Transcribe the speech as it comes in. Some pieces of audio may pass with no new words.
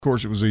Of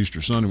course, it was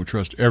Easter Sunday. We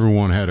trust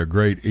everyone had a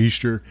great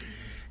Easter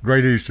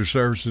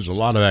services, a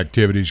lot of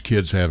activities.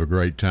 Kids have a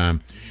great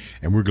time,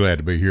 and we're glad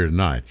to be here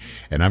tonight.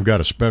 And I've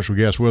got a special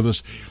guest with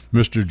us,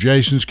 Mr.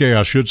 Jason Scales.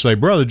 I should say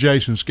Brother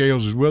Jason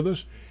Scales is with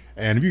us.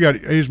 And if you got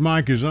his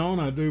mic is on,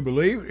 I do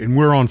believe, and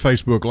we're on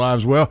Facebook Live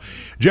as well.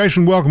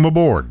 Jason, welcome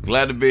aboard.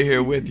 Glad to be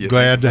here with you.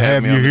 Glad to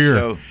have you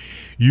here.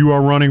 You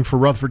are running for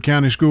Rutherford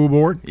County School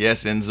Board?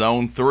 Yes, in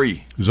Zone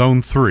 3.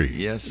 Zone 3.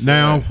 Yes.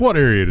 Now, what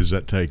area does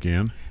that take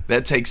in?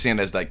 That takes in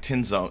as like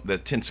 10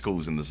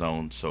 schools in the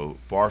zone. So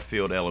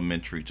Barfield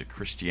Elementary to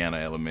Christiana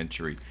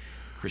Elementary,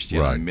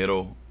 Christiana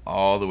Middle,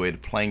 all the way to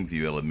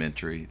Plainview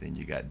Elementary. Then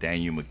you got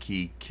Daniel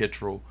McKee,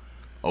 Kittrell,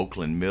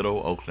 Oakland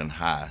Middle, Oakland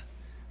High.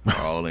 They're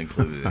all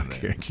included in there.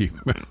 Can't keep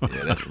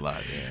Yeah, that's a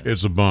lot. Yeah.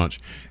 It's a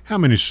bunch. How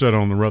many sit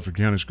on the Rutherford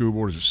County School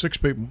Board? Is it 6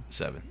 people?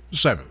 7.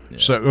 7. Yeah.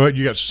 So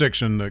you got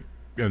 6 in the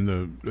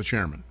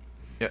chairman.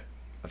 Yeah,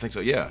 I think so.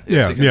 Yeah.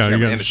 Yeah.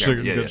 You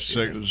got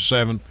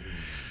 7.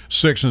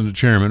 6 in the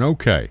chairman.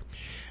 Okay.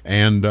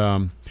 And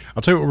I'll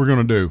tell you what we're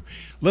going to do.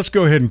 Let's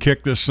go ahead and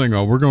kick this thing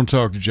off. We're going to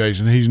talk to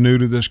Jason. He's new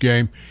to this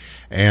game,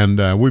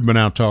 and we've been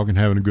out talking,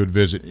 having a good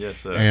visit. Yes,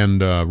 sir.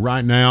 And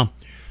right now,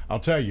 I'll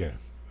tell you,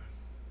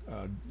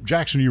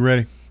 Jackson, you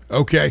ready?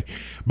 Okay.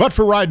 But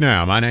for right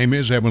now, my name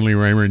is Edwin Lee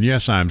Raymer, and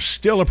yes, I'm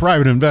still a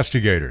private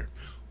investigator.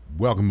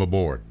 Welcome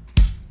aboard.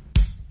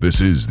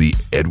 This is the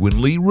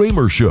Edwin Lee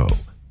Raymer Show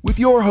with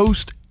your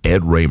host,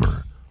 Ed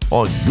Raymer,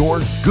 on your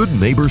Good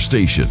Neighbor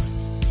Station.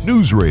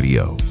 News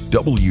Radio,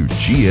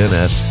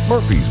 WGNS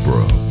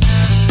Murfreesboro.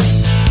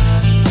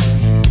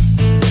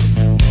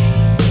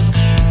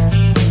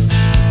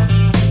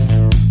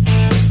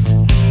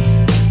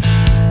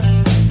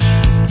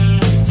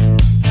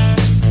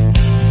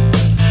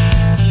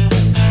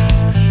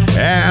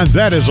 And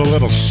that is a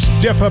little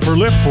stiff upper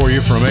lip for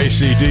you from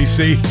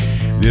AC/DC.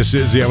 This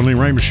is the Edwin Lee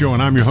Raymer Show,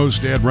 and I'm your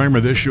host, Ed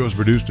Raymer. This show is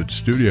produced at the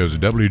studios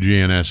at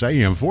WGNS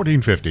AM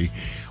 1450,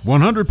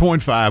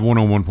 100.5,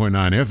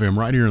 101.9 FM,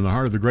 right here in the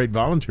heart of the great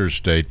volunteer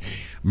state,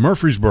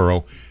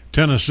 Murfreesboro,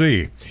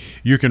 Tennessee.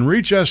 You can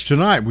reach us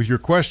tonight with your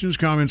questions,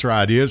 comments, or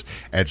ideas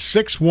at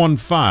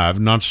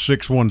 615, not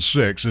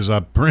 616, as I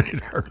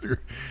printed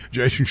earlier.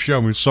 Jason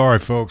showed me. Sorry,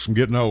 folks, I'm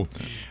getting old.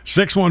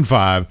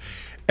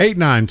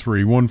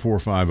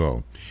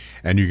 615-893-1450.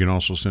 And you can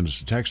also send us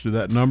a text to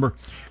that number,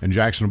 and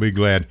Jackson will be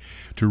glad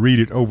to read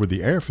it over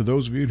the air for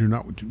those of you who do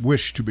not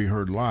wish to be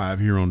heard live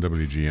here on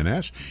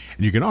WGNS.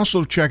 And you can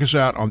also check us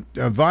out on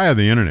via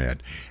the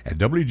internet at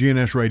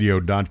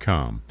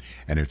WGNSradio.com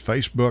and at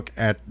Facebook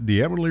at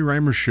The Edwin Lee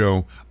Raymer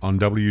Show on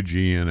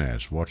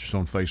WGNS. Watch us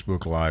on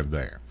Facebook Live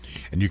there.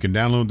 And you can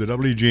download the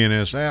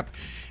WGNS app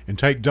and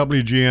take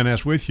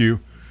WGNS with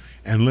you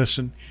and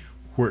listen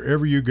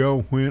wherever you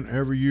go,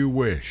 whenever you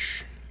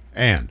wish.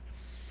 And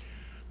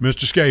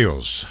Mr.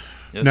 Scales,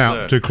 yes, now,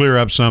 sir. To clear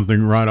up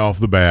something right off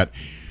the bat,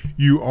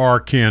 you are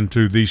kin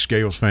to the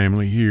Scales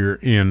family here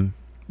in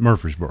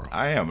Murfreesboro.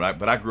 I am,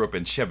 but I grew up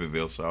in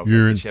Shelbyville, so I was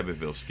in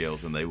Shelbyville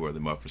Scales, and they were the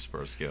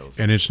Murfreesboro Scales.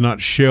 And it's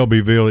not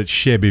Shelbyville, it's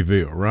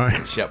Shelbyville, right?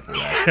 Shepville.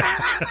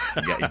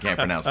 You can't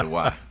pronounce the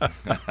Y.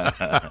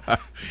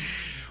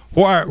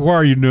 Why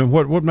are you doing,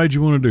 what made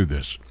you want to do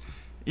this?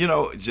 You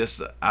know,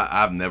 just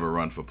I've never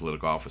run for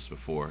political office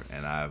before,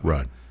 and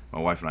Right. My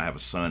wife and I have a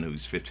son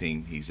who's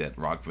 15. He's at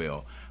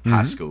Rockville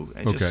High School,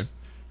 and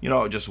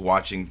just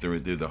watching through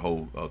the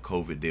whole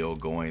COVID deal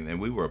going,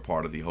 and we were a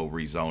part of the whole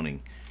rezoning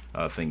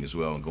thing as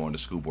well, and going to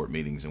school board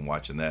meetings and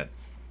watching that,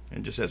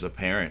 and just as a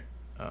parent,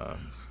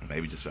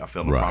 maybe just I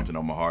felt a prompting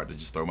on my heart to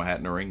just throw my hat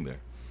in the ring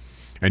there.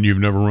 And you've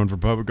never run for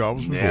public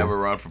office before? Never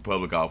run for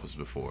public office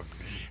before.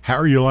 How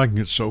are you liking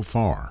it so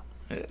far?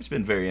 It's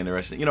been very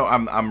interesting. You know,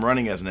 I'm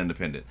running as an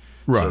independent,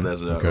 right. So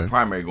there's a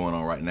primary going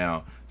on right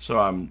now. So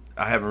I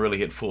haven't really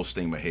hit full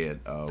steam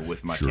ahead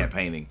with my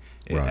campaigning.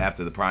 Right.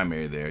 After the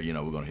primary there, you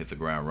know, we're going to hit the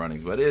ground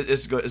running. But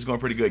it's going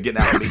pretty good, getting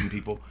out and meeting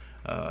people.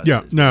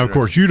 Yeah. Now, of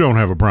course, you don't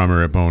have a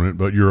primary opponent,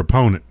 but your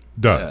opponent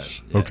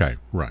does. Yes. Okay,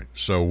 right.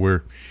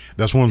 So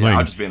that's one thing.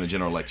 I'll just be in the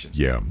general election.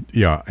 Yeah,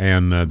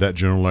 and that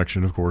general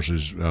election, of course,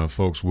 is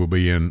folks will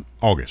be in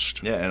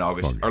August. Yeah, in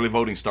August. Early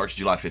voting starts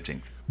July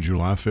 15th.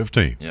 July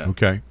 15th. Yeah.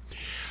 Okay.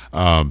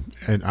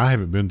 And I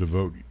haven't been to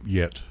vote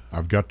yet.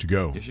 I've got to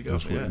go. You should go.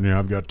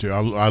 I've got to.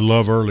 I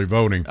love early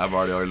voting. I've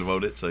already early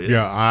voted, so yeah.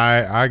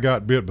 Yeah, I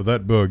got bit by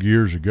that bug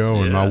years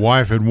ago, and my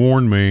wife had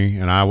warned me,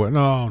 and I went,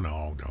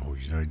 no.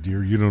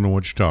 Dear, you don't know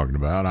what you're talking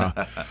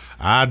about.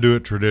 I do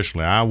it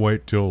traditionally. I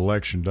wait till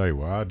election day.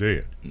 Well, I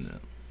did. No.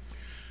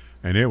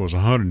 And it was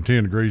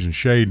 110 degrees in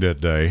shade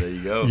that day. There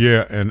you go.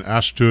 Yeah, and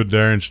I stood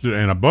there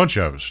and a bunch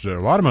of us, a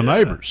lot of my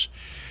neighbors,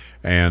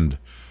 and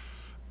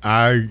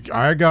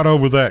I got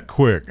over that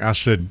quick. I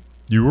said,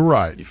 "You were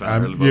right." You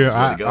found early voters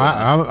ready to go,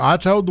 I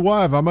told the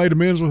wife, I made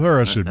amends with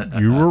her. I said,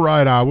 "You were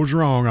right. I was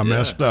wrong. I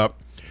messed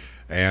up,"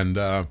 and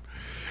I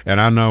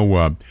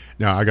know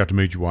now I got to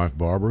meet your wife,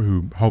 Barbara,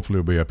 who hopefully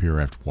will be up here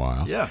after a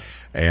while. Yeah.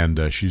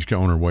 And she's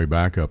on her way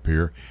back up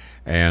here.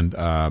 And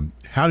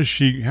how does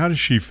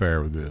she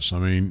fare with this? I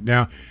mean,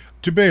 now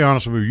to be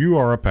honest with you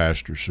are a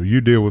pastor, so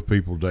you deal with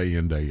people day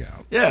in, day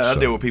out. Yeah, I So-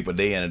 deal with people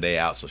day in and day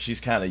out, so she's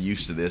kind of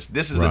used to this.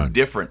 This is a Right.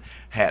 different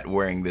hat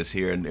wearing this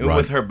here, and Right.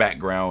 with her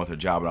background, with her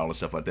job, and all the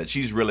stuff like that,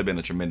 she's really been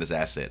a tremendous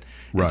asset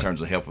in Right.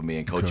 terms of helping me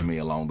and coaching me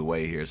along the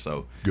way here.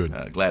 So Good.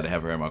 Glad to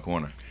have her in my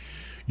corner.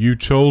 You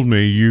told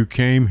me you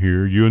came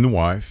here, you and the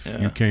wife,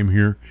 Yeah. you came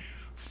here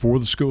for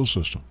the school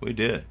system. We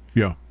did.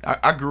 Yeah,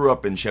 I grew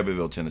up in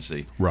Shelbyville,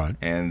 Tennessee. right.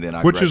 And then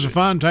I Which is a graduated-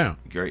 fine town.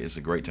 Great, it's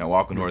a great town.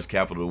 Walking Horse,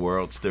 capital of the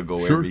world. Still go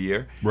Sure. every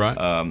year. Right.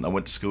 I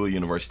went to school,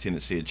 University of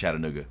Tennessee at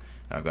Chattanooga.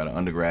 I've got an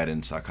undergrad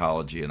in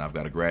psychology, and I've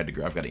got a grad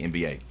degree. I've got an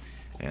MBA,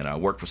 and I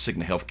worked for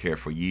Cigna Healthcare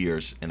for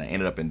years, and I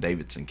ended up in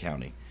Davidson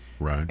County.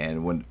 Right.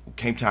 And when it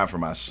came time for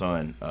my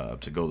son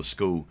to go to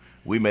school,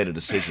 we made a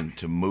decision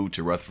to move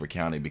to Rutherford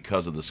County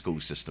because of the school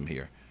system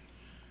here.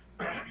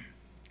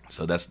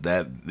 So that's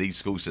that. The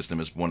school system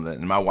is one of the.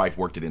 And my wife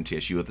worked at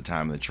MTSU at the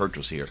time, and the church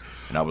was here,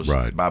 and I was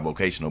Right.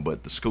 bivocational.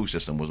 But the school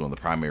system was one of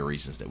the primary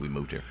reasons that we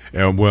moved here.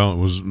 Well, it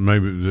was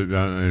maybe,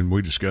 and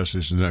we discussed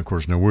this, and of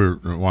course, now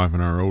my wife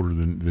and I are older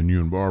than you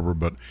and Barbara,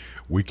 but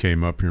we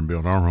came up here and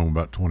built our home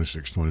about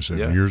 26, 27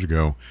 Yeah. years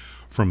ago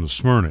from the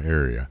Smyrna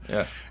area.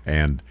 Yeah.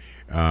 And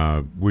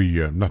we,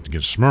 nothing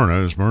against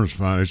Smyrna. Smyrna's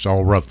fine. It's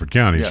all Rutherford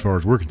County as Yeah. far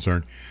as we're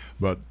concerned.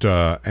 But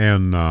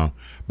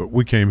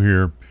we came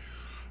here.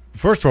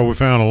 First of all, we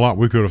found a lot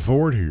we could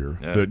afford here.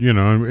 Yeah. That,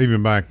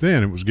 even back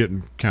then, it was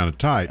getting kind of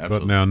tight. But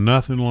Absolutely. now,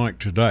 nothing like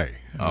today.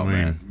 Oh,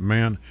 I mean,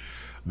 man,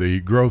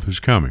 the growth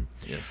is coming.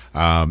 Yes.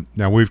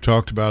 Now, we've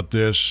talked about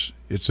this.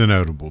 It's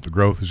inevitable. The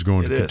growth is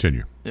going It to is.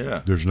 continue.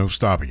 Yeah. There's no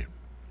stopping it.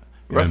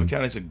 Rutherford And-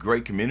 County is a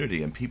great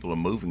community, and people are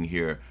moving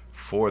here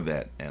for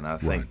that. And I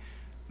think Right.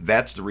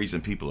 that's the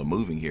reason people are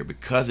moving here,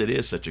 because it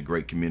is such a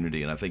great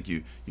community, and I think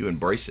you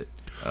embrace it.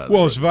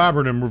 Well, it's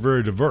vibrant and we're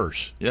very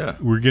diverse. Yeah.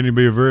 We're getting to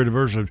be a very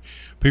diverse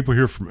people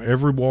here from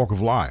every walk of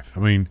life. I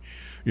mean,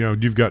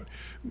 you've got,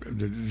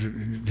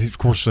 of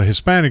course, the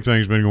Hispanic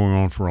thing's been going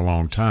on for a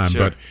long time,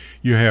 Sure. but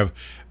you have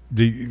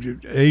the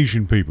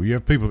Asian people. You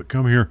have people that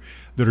come here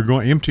that are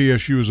going.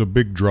 MTSU is a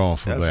big draw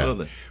for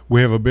Absolutely. that.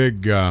 We have a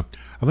big, I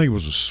think it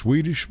was a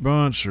Swedish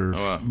bunch or Oh,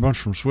 wow. bunch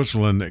from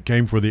Switzerland that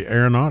came for the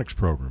aeronautics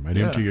program at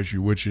Yeah. MTSU,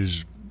 which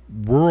is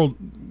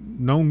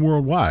known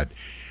worldwide.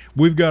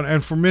 We've got,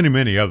 and for many,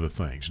 many other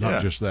things, not Yeah.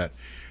 just that,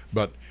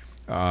 but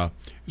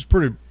it's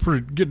pretty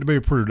getting to be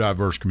a pretty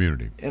diverse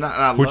community, And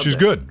I love which is that.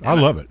 good. I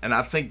love it. And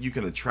I think you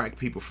can attract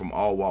people from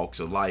all walks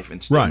of life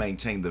and still Right.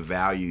 maintain the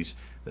values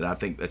that I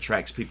think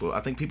attracts people. I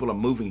think people are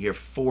moving here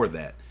for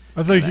that.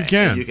 I think And you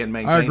can. and you can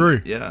maintain. I agree.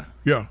 it. Yeah.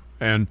 Yeah,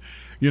 and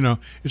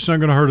it's not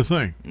going to hurt a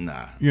thing.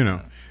 Nah.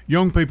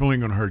 Young people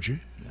ain't going to hurt you.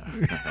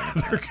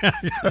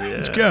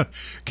 It's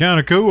kind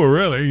of cool,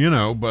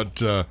 really,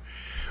 But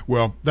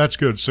well, that's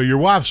good. So your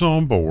wife's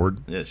on board.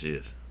 Yes, she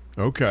is.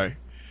 Okay,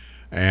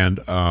 and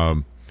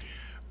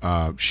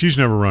she's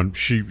never run.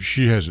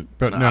 She hasn't.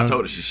 But No, now, I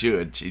told her she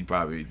should. She'd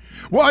probably.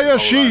 well, yeah, a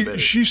whole lot better.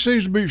 she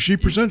seems to be. She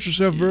presents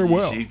herself very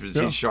well. She's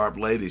Yeah. a sharp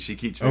lady. She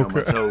keeps me on my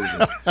Okay. toes.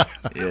 And,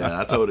 yeah,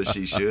 I told her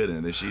she should,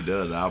 and if she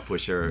does, I'll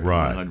push her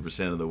Right.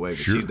 100% of the way. But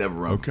Sure. she's never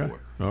run Okay. before.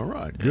 All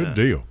right. Yeah. Good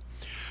deal.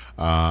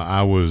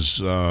 I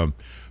was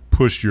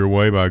pushed your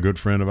way by a good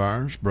friend of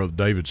ours, Brother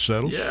David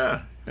Settles.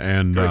 Yeah.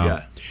 And Great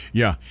guy.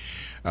 yeah,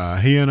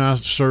 he and I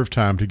served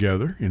time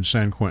together in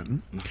San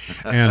Quentin,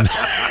 and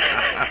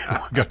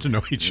got to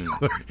know each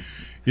other.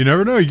 You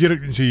never know.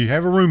 You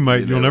have a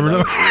roommate. You'll never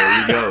know.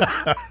 There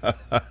you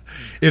go.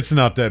 It's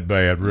not that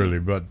bad, really,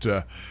 but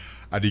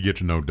I did get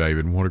to know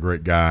David, and what a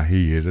great guy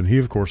he is. And he,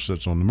 of course,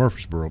 sits on the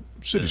Murfreesboro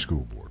City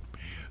School Board.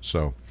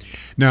 So,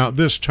 now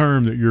this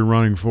term that you're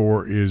running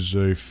for is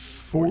a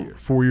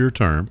four-year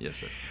term. Yes,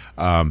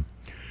 sir.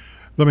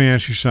 Let me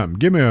ask you something.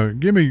 Give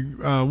me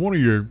one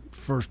of your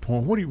first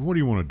points. What do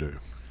you want to do?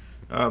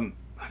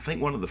 I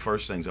think one of the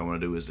first things I want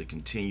to do is to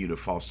continue to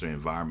foster an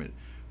environment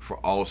for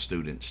all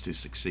students to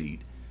succeed.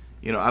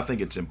 I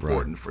think it's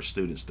important for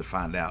students to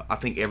find out. I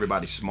think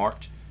everybody's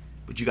smart,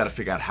 but you got to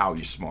figure out how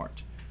you're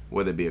smart,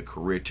 whether it be a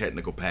career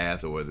technical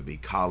path or whether it be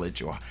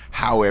college or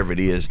however it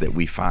is that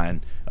we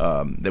find,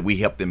 that we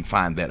help them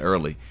find that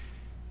early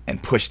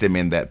and push them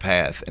in that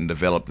path and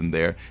develop them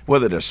there,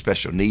 whether they're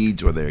special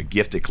needs or they're a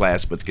gifted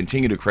class, but to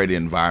continue to create an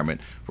environment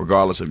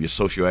regardless of your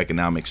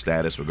socioeconomic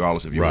status,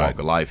 regardless of your Right. walk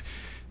of life.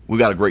 We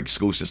got a great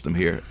school system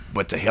here,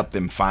 but to help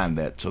them find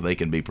that so they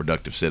can be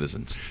productive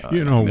citizens.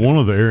 One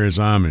of the areas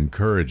I'm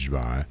encouraged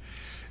by,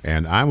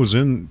 and I was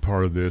in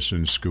part of this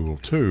in school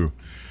too,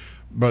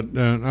 but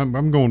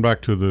I'm going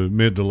back to the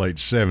mid to late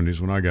 70s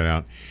when I got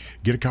out.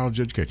 Get a college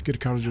education. Get a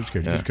college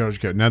education. Get a college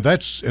education. Now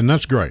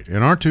that's great.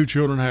 And our two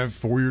children have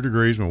 4-year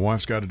degrees. My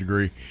wife's got a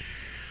degree.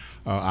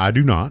 I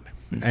do not.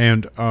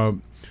 And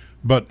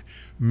but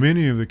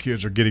many of the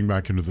kids are getting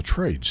back into the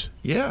trades.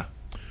 Yeah.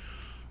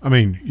 I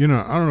mean, I don't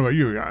know about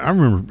you. I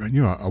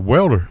remember, a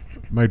welder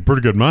made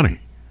pretty good money.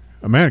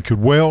 A man that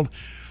could weld,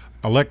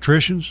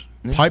 electricians,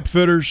 pipe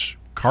fitters,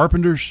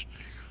 carpenters,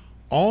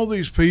 all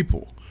these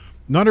people.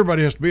 Not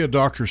everybody has to be a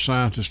doctor,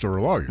 scientist, or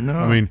a lawyer. No.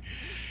 I mean,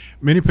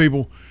 many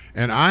people,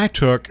 and I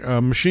took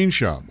a machine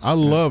shop. I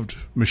loved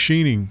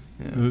machining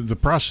The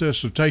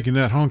process of taking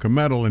that hunk of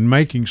metal and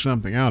making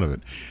something out of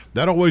it,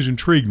 that always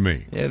intrigued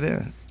me. Yeah, it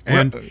is.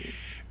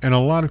 And a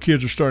lot of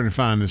kids are starting to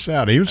find this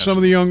out. Even some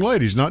of the young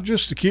ladies, not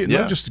just the kids,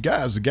 not just the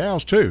guys, the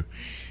gals too.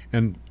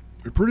 And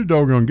they're pretty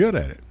doggone good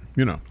at it,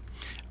 you know.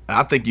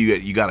 I think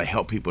you got to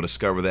help people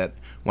discover that.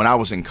 When I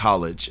was in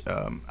college,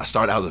 I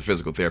started out as a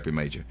physical therapy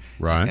major.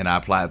 Right. And I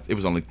applied. It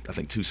was only, I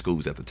think, 2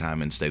 schools at the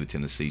time in the state of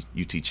Tennessee,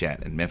 UT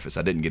Chat and Memphis.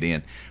 I didn't get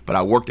in. But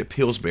I worked at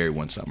Pillsbury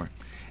one summer.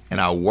 And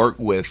I worked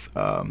with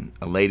a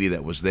lady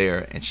that was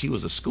there, and she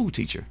was a school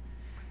teacher.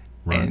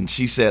 Right. And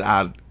she said,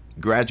 I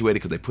graduated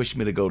because they pushed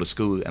me to go to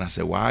school. And I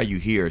said, why are you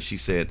here? She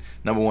said,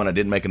 number one, I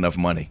didn't make enough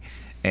money.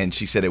 And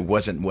she said it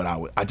wasn't what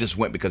I just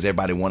went because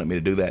everybody wanted me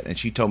to do that. And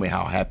she told me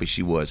how happy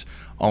she was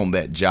on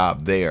that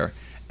job there.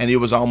 And it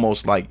was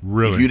almost like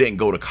if you didn't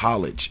go to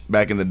college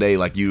back in the day,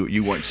 like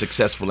you weren't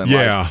successful in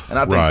life. And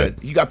I think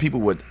that you got people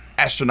with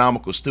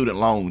astronomical student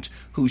loans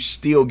who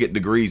still get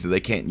degrees that they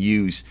can't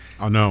use.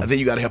 I know. I think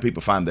you got to help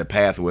people find their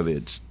path, whether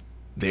it's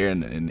there in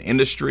the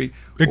industry.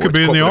 It could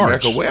be in the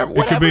arts.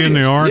 It could be in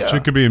the arts.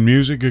 It could be in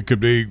music. It could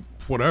be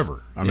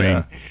whatever. I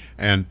mean,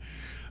 and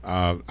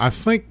I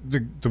think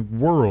the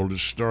world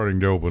is starting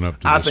to open up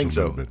to this a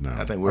little bit now.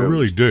 I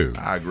really do.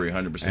 I agree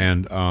 100%.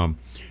 And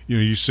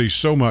you see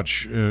so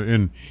much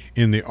in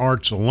the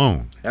arts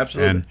alone.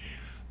 Absolutely.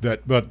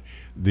 But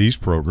these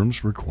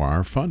programs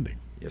require funding.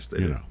 Yes, they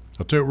do.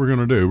 I'll tell you what we're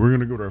going to do. We're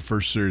going to go to our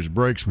first series of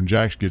breaks when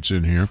Jax gets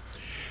in here.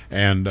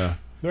 And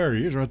there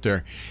he is right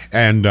there.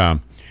 And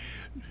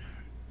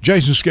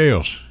Jason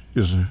Scales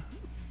is a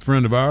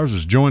friend of ours,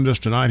 has joined us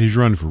tonight. He's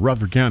running for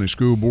Rutherford County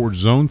School Board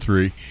Zone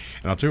 3.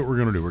 And I'll tell you what we're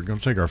going to do. We're going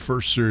to take our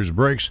first series of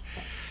breaks,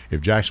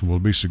 if Jackson will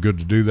be so good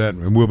to do that.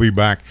 And we'll be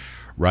back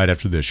right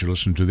after this. You're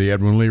listening to the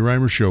Edwin Lee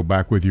Raymer Show.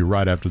 Back with you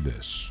right after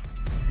this.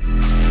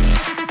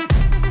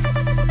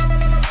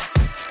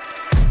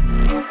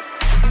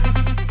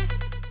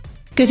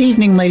 Good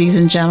evening, ladies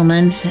and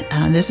gentlemen.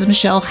 This is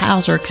Michelle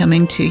Hauser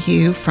coming to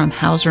you from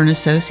Hauser &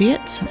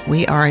 Associates.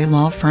 We are a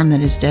law firm that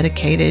is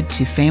dedicated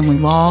to family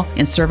law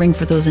and serving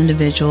for those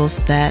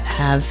individuals that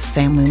have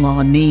family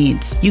law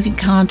needs. You can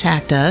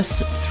contact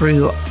us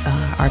through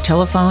our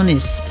telephone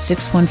is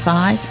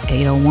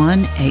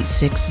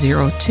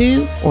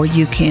 615-801-8602, or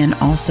you can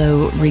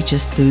also reach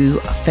us through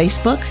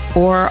Facebook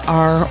or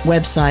our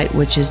website,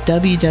 which is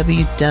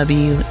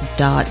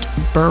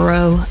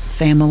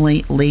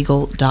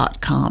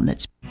www.burrowfamilylegal.com.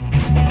 That's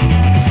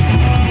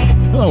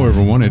Hello,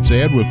 everyone. It's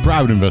Ed with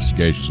Private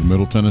Investigations in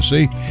Middle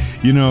Tennessee.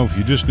 You know, if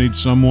you just need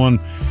someone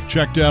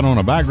checked out on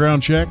a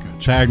background check,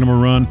 tag them a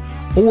run,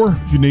 or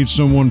if you need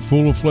someone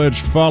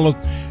full-fledged followed,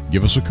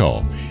 give us a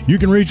call. You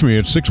can reach me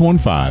at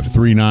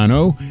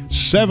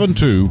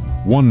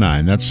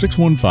 615-390-7219. That's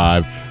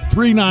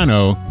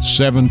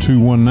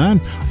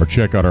 615-390-7219. Or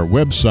check out our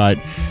website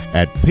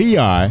at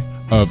piofmt.com.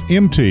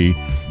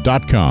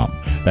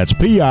 That's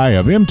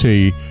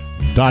piofmt.com.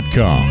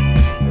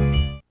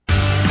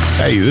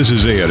 Hey, this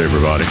is Ed,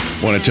 everybody.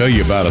 I want to tell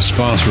you about a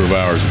sponsor of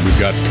ours. We've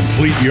got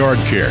Complete Yard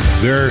Care.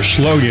 Their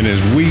slogan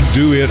is, we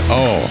do it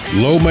all.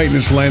 Low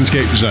maintenance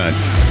landscape design,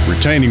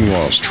 retaining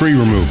walls, tree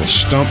removal,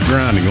 stump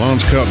grinding,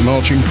 lawns cut,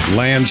 mulching,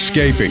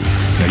 landscaping.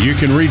 Now you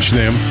can reach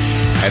them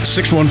at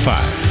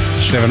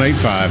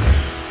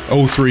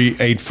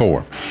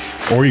 615-785-0384.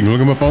 Or you can look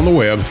them up on the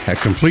web at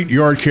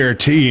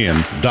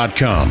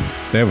CompleteYardCareTN.com.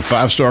 They have a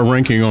 5-star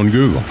ranking on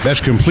Google.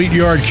 That's Complete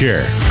Yard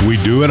Care. We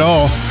do it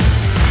all.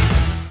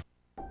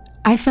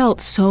 I felt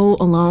so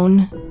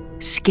alone,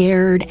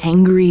 scared,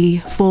 angry,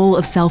 full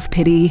of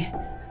self-pity.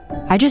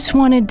 I just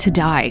wanted to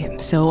die,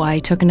 so I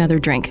took another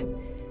drink.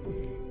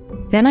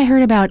 Then I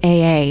heard about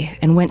AA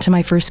and went to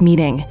my first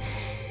meeting.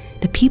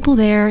 The people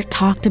there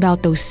talked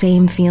about those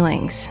same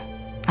feelings.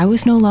 I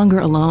was no longer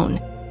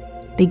alone.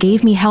 They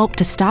gave me help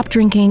to stop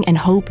drinking and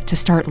hope to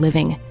start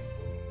living.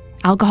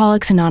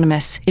 Alcoholics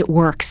Anonymous, it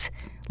works.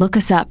 Look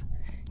us up.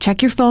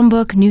 Check your phone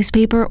book,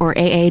 newspaper, or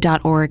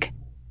aa.org.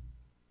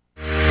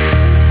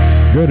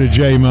 Go to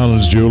J.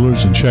 Mullins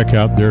Jewelers and check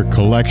out their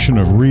collection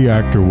of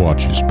reactor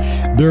watches.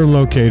 They're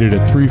located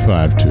at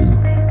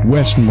 352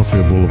 West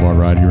Northfield Boulevard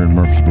right here in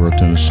Murfreesboro,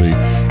 Tennessee.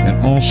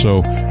 And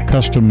also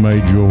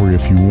custom-made jewelry.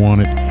 If you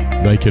want it,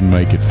 they can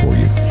make it for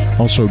you.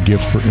 Also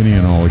gifts for any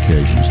and all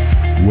occasions.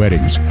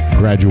 Weddings,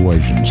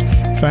 graduations,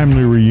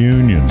 family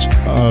reunions,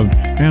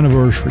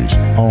 anniversaries,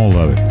 all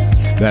of it.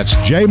 That's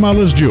J.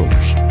 Mullins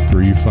Jewelers,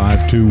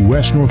 352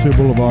 West Northfield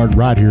Boulevard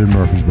right here in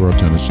Murfreesboro,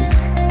 Tennessee.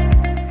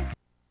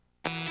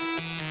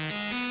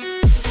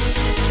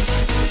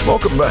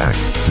 Welcome back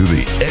to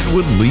the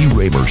Edwin Lee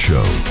Raymer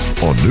Show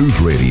on News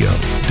Radio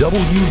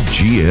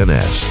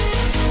WGNS.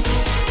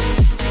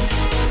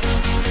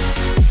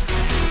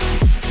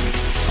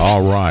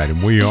 All right,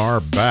 and we are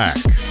back,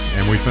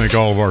 and we thank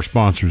all of our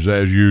sponsors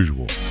as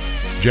usual.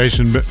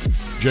 Jason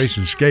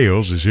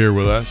Scales is here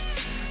with us.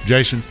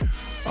 Jason,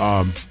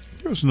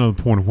 give us another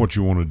point of what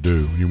you want to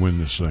do when you win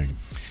this thing.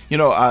 You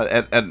know,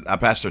 I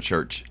pastor a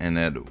church, and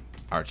at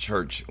our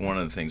church, one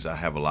of the things I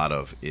have a lot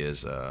of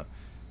is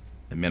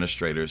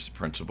administrators,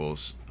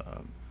 principals,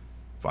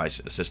 vice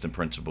assistant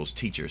principals,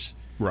 teachers.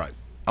 Right.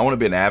 I want to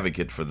be an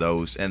advocate for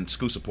those, and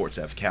school supports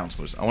have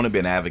counselors. I want to be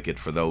an advocate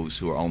for those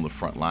who are on the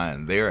front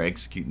line. They're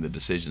executing the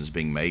decisions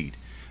being made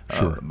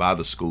by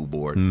the school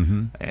board,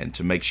 and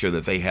to make sure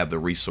that they have the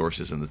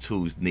resources and the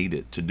tools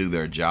needed to do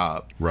their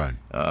job. Right.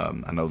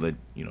 I know that,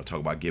 talk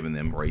about giving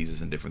them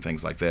raises and different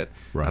things like that.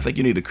 Right. I think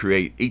you need to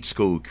create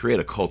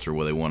a culture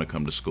where they want to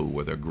come to school,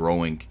 where they're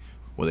growing,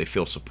 where they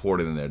feel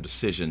supported in their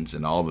decisions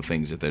and all the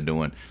things that they're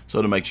doing.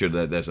 So to make sure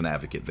that there's an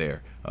advocate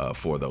there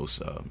for those,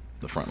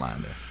 the front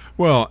line there.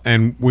 Well,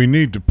 and we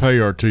need to pay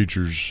our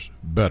teachers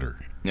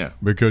better. Yeah.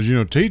 Because,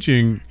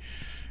 teaching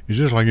is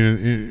just like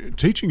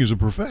teaching is a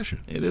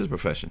profession. It is a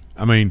profession.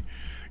 I mean,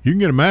 you can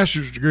get a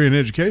master's degree in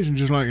education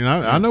just like,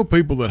 I know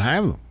people that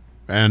have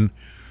them.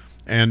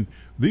 And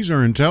these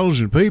are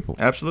intelligent people.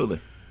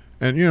 Absolutely.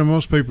 And,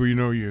 most people, what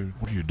are you,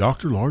 a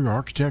doctor, lawyer,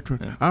 architect?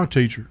 Yeah. I'm a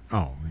teacher.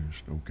 Oh,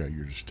 okay,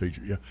 you're just a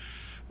teacher.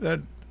 Yeah.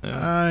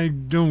 I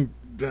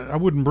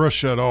wouldn't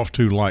brush that off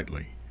too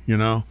lightly,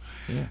 Yeah.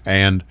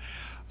 And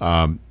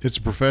it's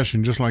a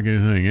profession just like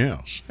anything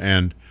else.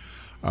 And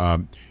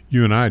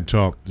you and I had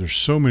talked, there's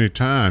so many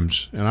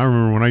times, and I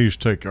remember when I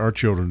used to take our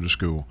children to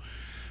school,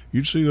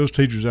 you'd see those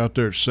teachers out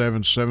there at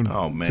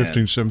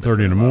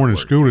 7:30 in the morning.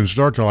 School didn't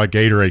start till like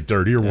 8 or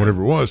 8:30 or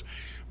whatever it was.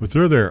 But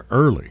they're there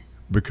early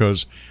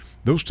because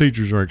those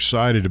teachers are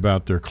excited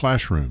about their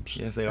classrooms.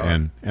 Yeah, they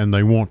are. And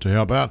they want to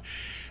help out.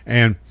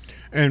 And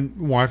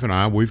wife and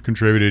I, we've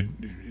contributed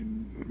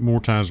more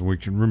times than we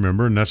can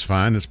remember, and that's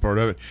fine. That's part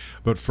of it.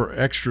 But for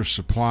extra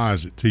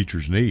supplies that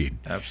teachers need.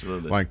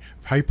 Absolutely. Like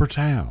paper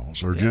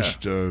towels or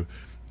just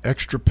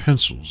extra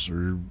pencils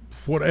or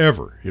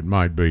whatever it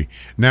might be.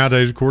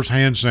 Nowadays, of course,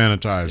 hand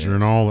sanitizer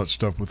and all that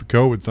stuff with the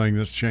COVID thing,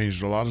 that's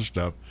changed a lot of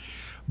stuff.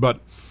 But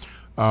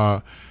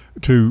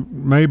to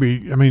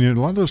maybe, a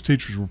lot of those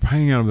teachers were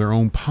paying out of their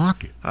own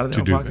pocket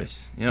to do this.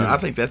 I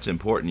think that's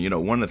important.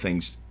 One of the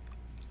things,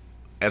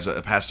 as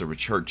a pastor of a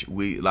church,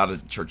 a lot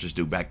of churches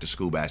do back to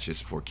school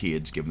batches for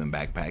kids, give them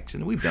backpacks,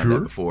 and we've done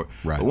that before.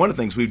 Right. But one of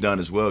the things we've done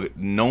as well,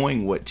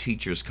 knowing what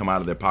teachers come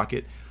out of their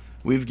pocket,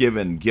 we've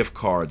given gift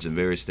cards and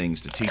various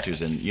things to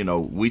teachers, and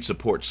we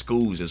support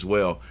schools as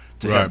well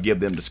to help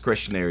give them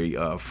discretionary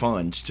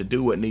funds to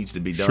do what needs to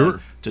be done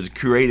to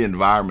create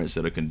environments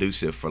that are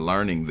conducive for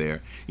learning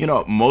there.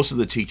 Most of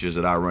the teachers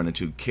that I run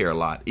into care a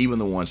lot, even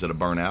the ones that are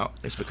burnt out.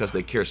 It's because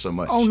they care so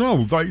much. Oh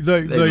no, they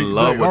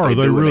love what they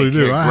do. They really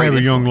do. I have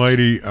a young influence.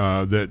 lady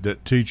that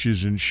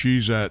teaches, and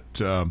she's at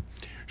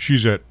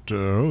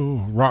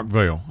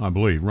Rockvale, I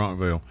believe,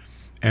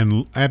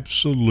 and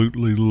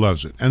absolutely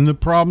loves it. And the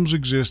problems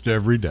exist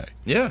every day.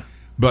 Yeah.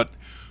 But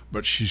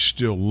she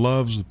still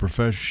loves the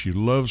profession. She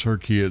loves her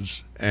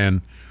kids.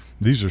 And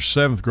these are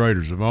 7th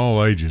graders of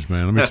all ages,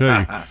 man. Let me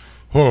tell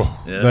you,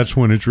 that's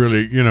when it's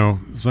really,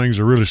 things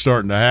are really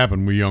starting to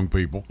happen with young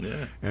people.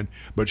 Yeah.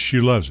 But she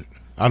loves it.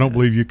 I don't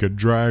believe you could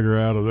drag her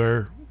out of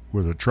there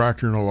with a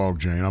tractor and a log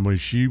chain.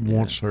 She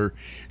wants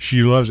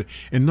she loves it.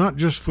 And not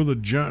just for the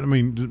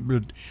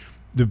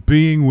the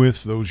being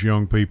with those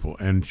young people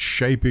and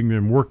shaping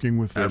them, working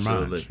with their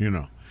minds,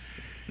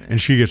 And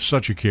she gets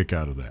such a kick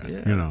out of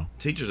that,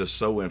 Teachers are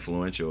so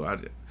influential.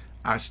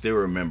 I still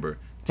remember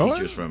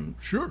teachers from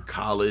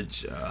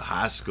college,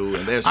 high school,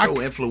 and they're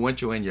so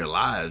influential in your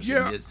lives.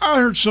 Yeah,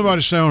 I heard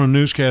somebody say on a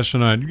newscast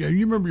tonight,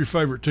 you remember your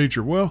favorite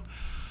teacher? Well,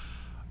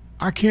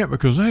 I can't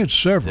because I had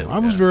several. I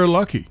was very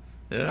lucky.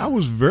 Yeah. I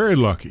was very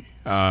lucky.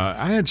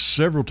 I had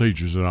several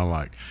teachers that I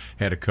liked.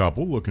 Had a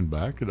couple, looking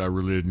back, that I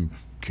really didn't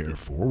care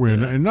for,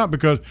 and not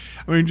because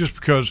just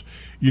because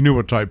you knew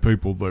what type of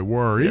people they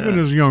were. Even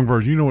as a young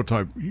person,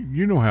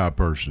 you know how a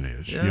person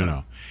is.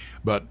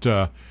 But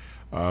for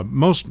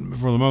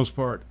the most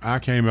part, I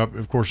came up,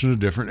 of course, in a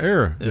different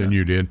era than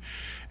you did,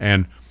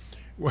 and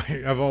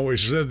I've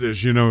always said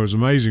this. It was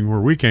amazing where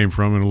we came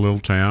from in a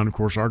little town. Of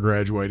course, our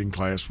graduating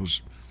class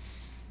was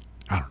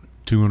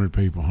 200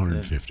 people,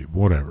 150,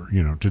 whatever.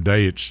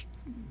 Today it's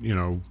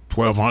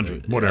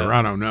 1,200, whatever.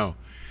 I don't know.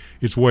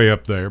 It's way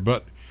up there,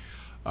 but.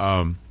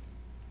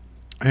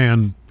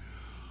 And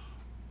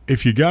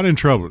if you got in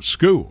trouble at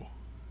school,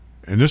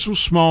 and this was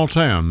small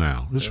town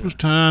now, this was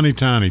tiny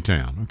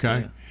town,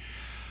 okay?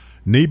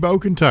 Nebo,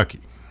 Kentucky.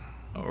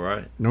 All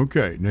right.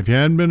 Okay. And if you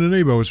hadn't been to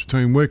Nebo, it's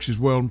between Wix's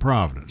Well and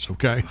Providence,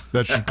 okay?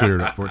 That should clear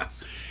it up for you.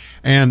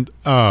 And,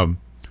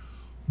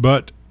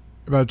 but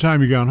by the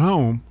time you got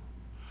home,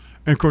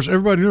 and, of course,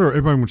 everybody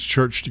went to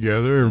church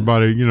together.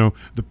 Everybody,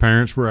 the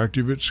parents were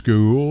active at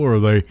school, or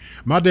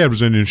my dad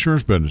was in the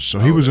insurance business, so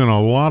he was in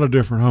a lot of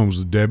different homes,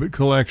 the debit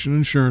collection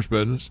insurance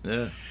business.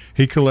 Yeah.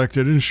 He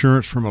collected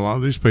insurance from a lot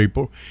of these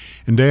people,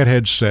 and Dad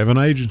had 7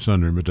 agents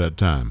under him at that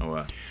time. Oh,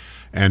 wow.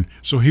 And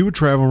so he would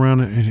travel around,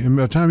 and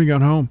by the time he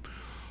got home,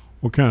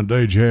 what kind of day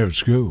did you have at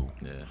school?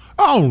 Yeah.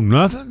 Oh,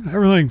 nothing.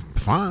 Everything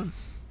fine.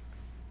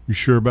 You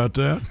sure about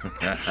that?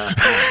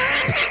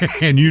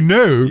 And you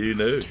knew.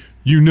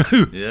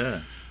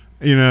 Yeah.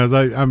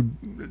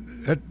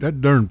 That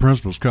darn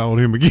principal's called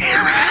him again.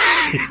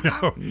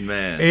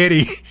 Man.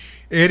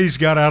 Eddie's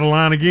got out of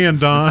line again,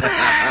 Don.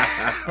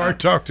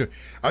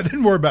 I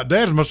didn't worry about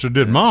Dad as much as I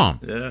did Mom.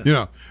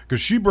 Yeah.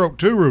 Because she broke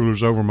 2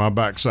 rulers over my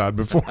backside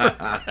before.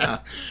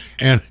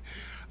 And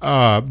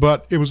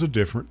but it was a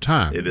different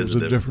time. It was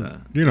a different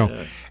time.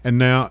 Yeah. And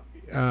now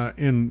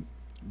in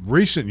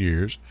recent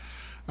years,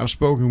 I've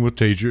spoken with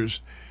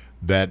teachers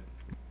that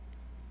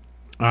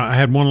I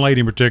had one lady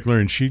in particular,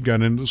 and she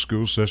got into the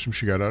school system.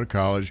 She got out of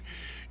college,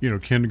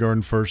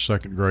 kindergarten, first,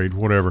 second grade,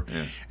 whatever.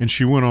 Yeah. And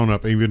she went on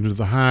up even to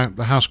the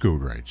high school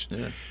grades.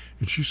 Yeah.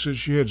 And she said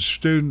she had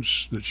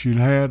students that she'd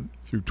had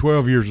through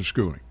 12 years of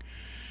schooling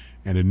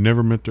and had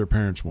never met their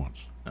parents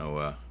once. Oh,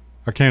 wow.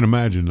 I can't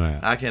imagine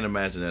that. I can't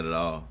imagine that at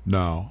all.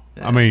 No.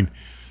 Yeah. I mean,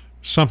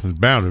 something's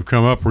bound to have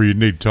come up where you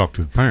need to talk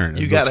to the parent.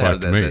 You got to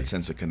have that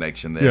sense of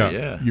connection there.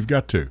 Yeah. You've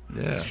got to.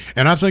 Yeah.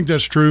 And I think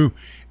that's true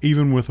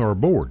even with our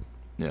board.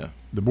 Yeah.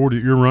 The board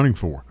that you're running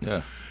for.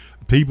 Yeah.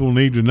 People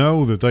need to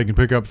know that they can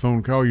pick up the phone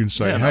and call you and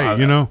say,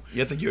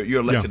 You think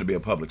you're elected to be a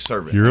public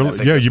servant.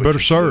 You better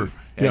serve.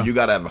 And you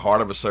got to have a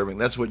heart of a servant.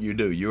 That's what you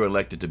do. You're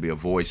elected to be a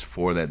voice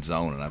for that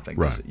zone, and I think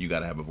you got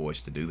to have a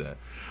voice to do that.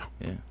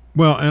 Yeah.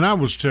 Well, and I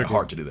was tickled.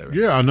 Hard to do that, right?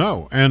 Yeah, I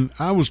know. And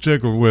I was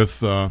tickled with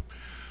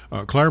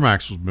Claire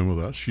Maxwell's been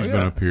with us. She's been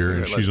up here,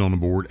 and she's on the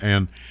board.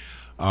 And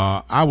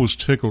I was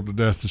tickled to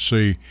death to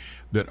see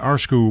that our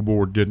school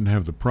board didn't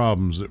have the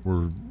problems that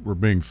were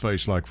being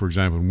faced, like, for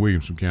example, in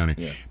Williamson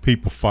County,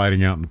 people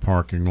fighting out in the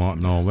parking lot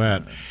and all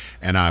that.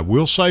 And I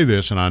will say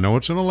this, and I know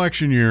it's an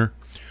election year,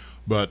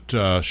 but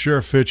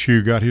Sheriff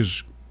Fitzhugh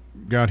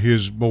got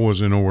his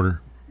boys in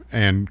order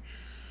and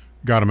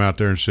got them out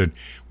there and said,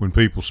 when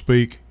people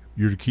speak,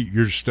 you're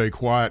to stay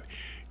quiet.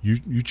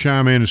 You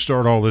chime in and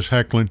start all this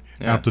heckling,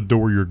 out the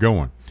door you're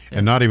going.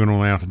 And not even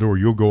only out the door,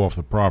 you'll go off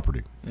the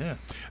property. Yeah.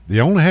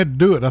 They only had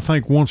to do it, I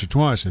think, once or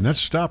twice, and that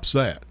stops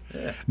that.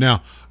 Yeah.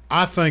 Now,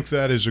 I think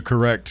that is a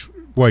correct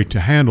way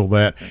to handle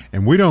that,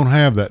 and we don't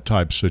have that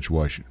type of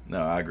situation. No,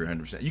 I agree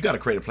 100%. You got to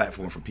create a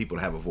platform for people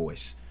to have a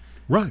voice.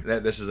 Right.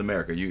 This is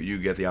America. You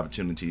get the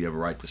opportunity, you have a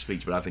right to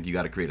speech, but I think you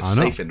got to create a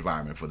safe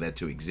environment for that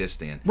to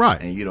exist in.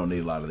 Right. And you don't need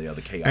a lot of the other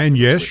chaos. And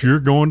yes,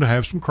 you're going to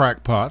have some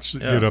crackpots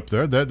that get up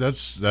there.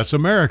 That's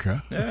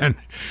America. Yeah. And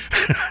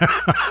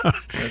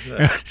That's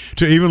right.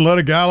 to even let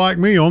a guy like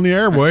me on the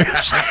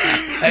airwaves.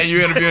 Hey,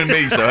 you're interviewing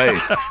me, so hey.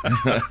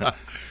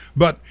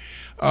 But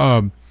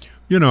and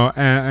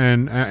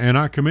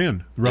I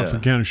commend the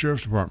Rutherford County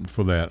Sheriff's Department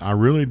for that. I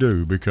really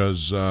do,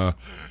 because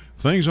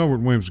things over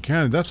in Williamson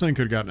County, that thing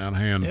could have gotten out of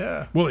hand.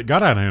 Yeah. Well, it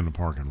got out of hand in the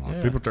parking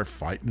lot. People out there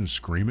fighting and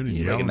screaming and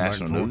yelling. Making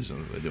national news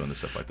and doing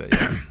stuff like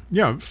that.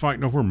 Yeah.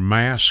 Fighting over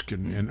masks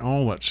and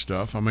all that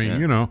stuff. I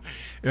mean,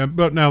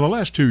 but now the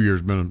last 2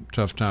 years have been a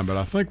tough time, but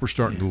I think we're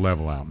starting to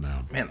level out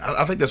now. Man,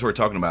 I think that's what we're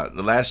talking about.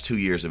 The last 2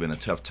 years have been a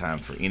tough time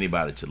for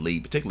anybody to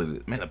lead, particularly,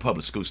 the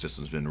public school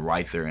system's been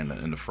right there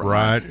in the front.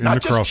 Right, in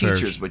Not the just crosshairs.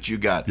 teachers, but you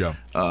got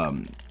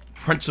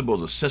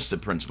principals,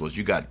 assistant principals,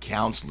 you got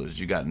counselors,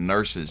 you got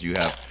nurses, you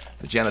have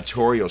the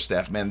janitorial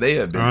staff. Man, they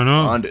have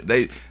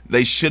been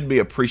they should be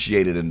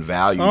appreciated and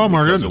valued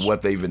because of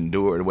what they've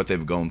endured, what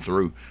they've gone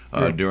through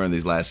during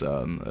these last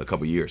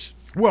couple of years.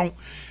 Well,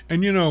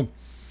 and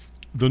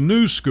a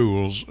new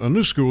school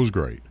is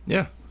great.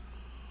 Yeah.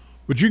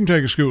 But you can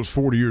take a school that's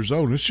 40 years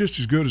old, and it's just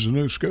as good as a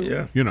new school.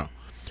 Yeah.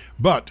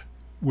 But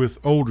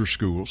with older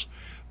schools,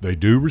 they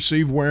do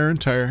receive wear and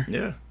tear.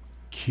 Yeah.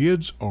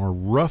 Kids are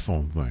rough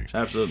on things.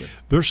 Absolutely.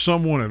 There's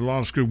someone at a lot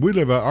of schools.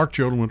 Our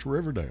children went to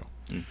Riverdale.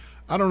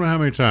 I don't know how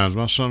many times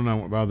my son and I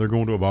went by. They're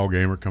going to a ball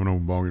game or coming home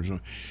from a ball game.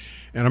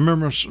 And I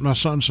remember my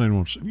son saying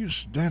once,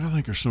 Dad, I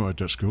think there's somebody at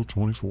that school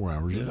 24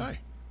 hours a day.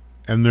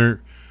 And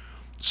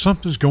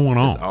something's going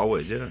on. It's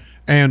always, yeah.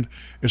 And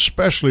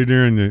especially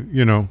during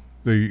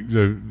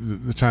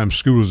the time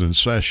school is in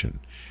session.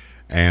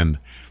 And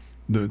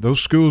those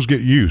schools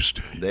get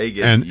used. They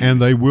get used.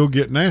 And they will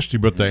get nasty,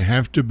 but they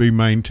have to be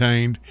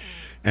maintained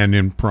and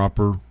in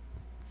proper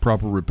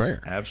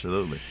repair.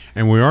 Absolutely.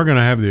 And we are going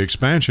to have the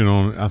expansion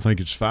on, I think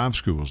it's 5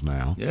 schools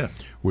now. Yeah.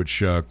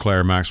 Which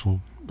Claire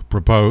Maxwell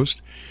proposed.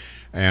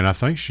 And I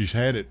think she's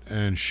had it,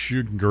 and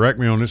she can correct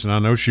me on this, and I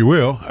know she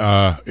will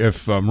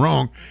if I'm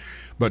wrong.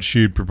 But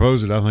she had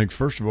proposed it, I think,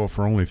 first of all,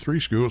 for only 3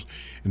 schools.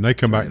 And they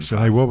come back and say,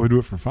 hey, what if we do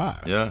it for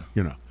 5? Yeah.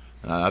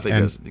 I think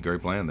that's a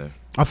great plan there.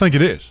 I think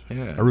it is.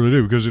 Yeah. I really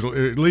do, because it'll,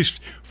 at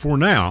least for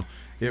now,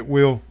 it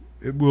will.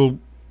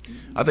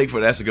 I think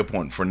that's a good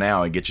point for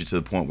now, and get you to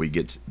the point where you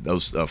get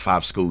those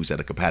 5 schools at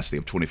a capacity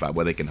of 25,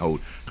 where they can hold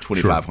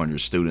 2,500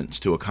 students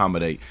to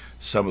accommodate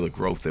some of the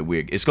growth that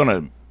it's going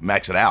to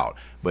max it out,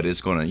 but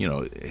it's going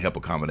to help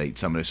accommodate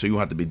some of it. So you don't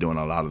have to be doing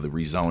a lot of the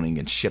rezoning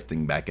and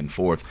shifting back and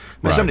forth.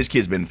 Some of these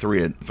kids have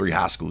been in three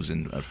high schools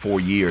in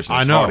 4 years.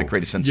 And it's hard to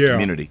create a sense of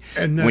community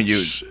when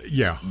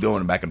you're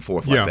doing back and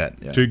forth like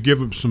that. Yeah. To give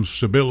them some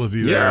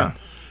stability there,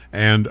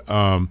 and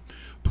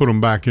put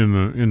them back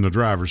in the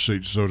driver's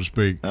seat, so to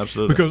speak.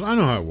 Absolutely. Because I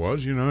know how it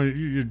was.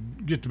 You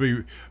get to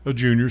be a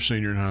junior,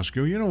 senior in high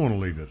school. You don't want to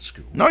leave that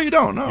school. No, you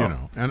don't.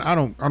 No. And I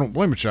don't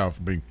blame a child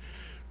for being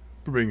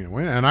that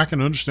way. And I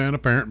can understand a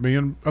parent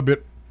being a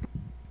bit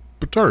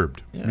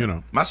perturbed. Yeah. You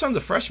know, my son's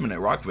a freshman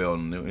at Rockville,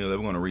 and they were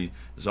going to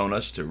rezone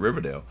us to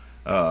Riverdale.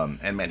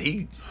 And man,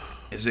 he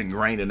is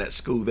ingrained in that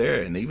school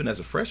there, and even as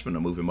a freshman, to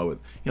move him over.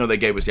 They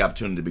gave us the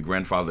opportunity to be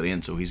grandfathered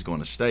in, so he's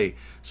going to stay.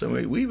 So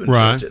we even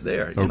felt it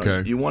there.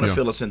 You want to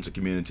feel a sense of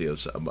community, a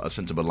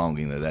sense of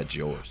belonging that's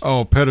yours.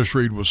 Oh, Pettis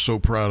Reed was so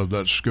proud of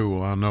that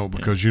school. I know,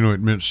 because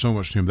it meant so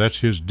much to him. That's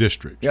his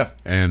district. Yeah,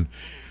 and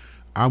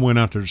I went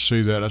out there to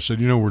see that. I said,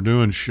 we're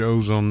doing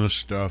shows on this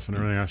stuff and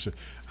everything. I said,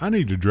 I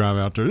need to drive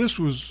out there. This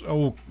was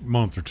a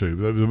month or two.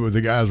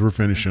 The guys were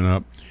finishing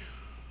up.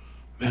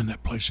 Man,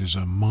 that place is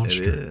a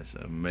monster. It is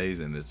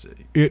amazing.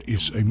 It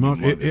is a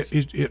monster.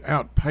 It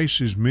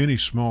outpaces many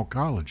small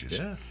colleges.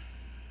 Yeah,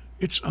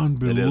 it's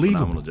unbelievable. They did a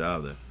phenomenal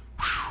job there.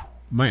 Whew,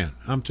 man,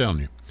 I'm telling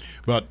you.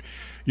 But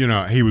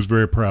he was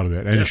very proud of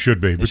that, and it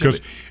should be,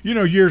 because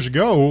years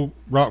ago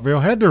Rockville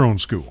had their own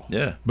school.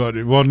 Yeah, but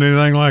it wasn't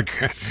anything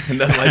like nothing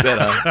like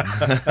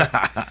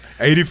that. Huh?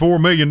 $84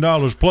 million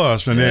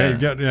plus, and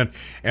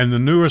and the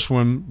newest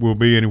one will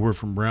be anywhere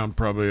from around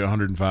probably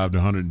 $105 to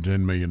 $110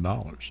 million.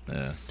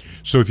 Yeah.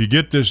 So if you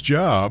get this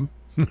job,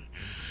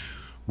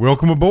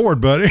 welcome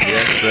aboard, buddy.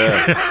 Yes,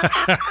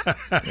 sir.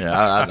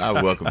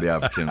 I welcome the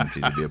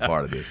opportunity to be a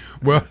part of this.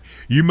 Well,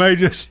 you may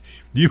just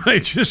do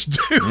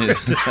it.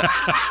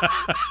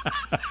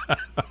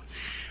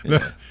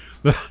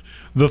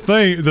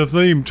 The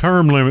theme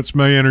term limits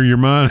may enter your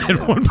mind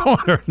at one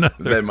point or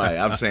another. They might.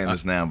 I'm saying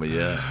this now, but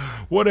yeah.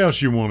 What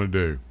else you want to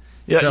do?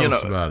 Yeah, Tell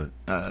us about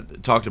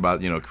it. Talked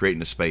about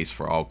creating a space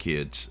for all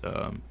kids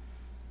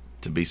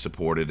to be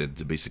supported and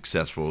to be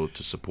successful,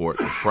 to support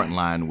the front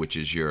line, which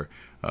is your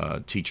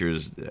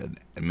teachers,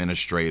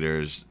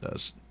 administrators,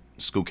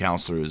 school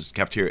counselors,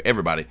 cafeteria,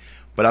 everybody.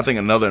 But I think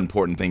another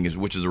important thing is,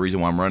 which is the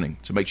reason why I'm running,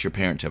 to make sure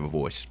parents have a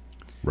voice.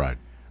 Right.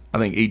 I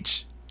think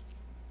each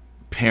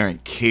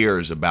parent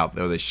cares about,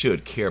 or they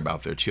should care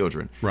about, their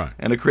children. Right.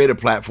 And to create a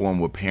platform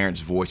where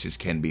parents' voices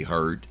can be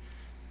heard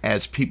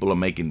as people are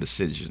making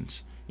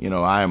decisions.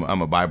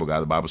 I'm a Bible guy.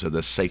 The Bible says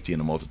there's safety in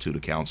a multitude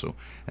of counsel.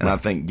 And I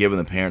think giving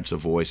the parents a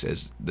voice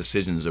as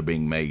decisions are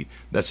being made,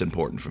 that's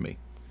important for me.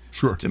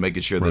 Sure. To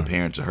making sure the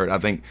parents are heard. I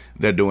think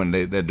they're doing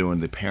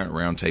the parent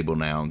roundtable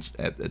now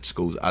at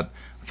schools. I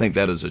think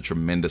that is a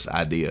tremendous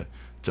idea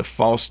to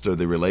foster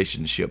the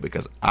relationship,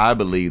 because I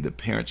believe that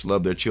parents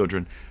love their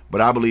children,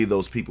 but I believe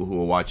those people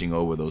who are watching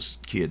over those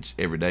kids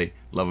every day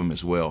love them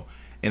as well.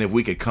 And if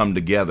we could come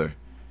together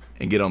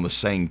and get on the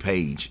same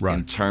page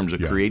in terms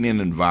of creating an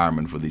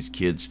environment for these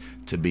kids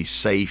to be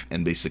safe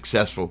and be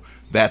successful,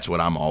 that's what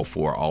I'm all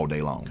for all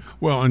day long.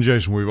 Well, and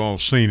Jason, we've all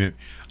seen it.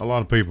 A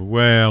lot of people,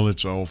 well,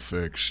 it's all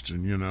fixed,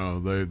 and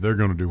they're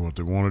going to do what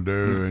they want to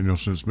do. And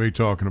since me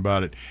talking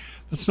about it,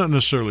 that's not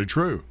necessarily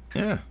true.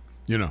 Yeah.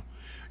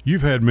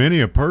 You've had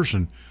many a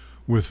person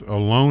with a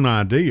lone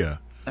idea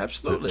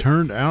absolutely that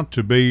turned out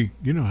to be,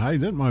 hey,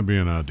 that might be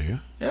an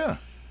idea. Yeah.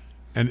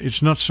 And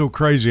it's not so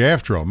crazy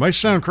after all. It may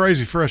sound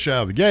crazy fresh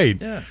out of the gate,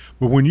 but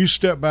when you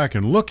step back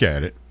and look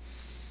at it,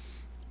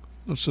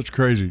 not such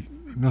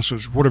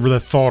whatever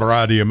that thought or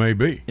idea may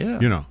be.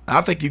 Yeah.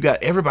 I think you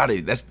got everybody.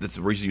 That's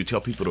the reason you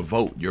tell people to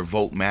vote. Your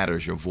vote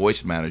matters. Your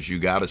voice matters. You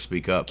got to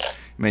speak up.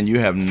 Man, you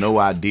have no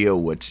idea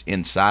what's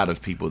inside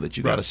of people that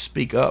you got to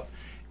speak up.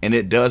 And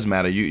it does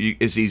matter.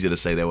 It's easy to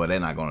say that, well, they're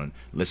not going to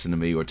listen to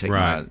me or take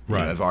my.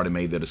 I've already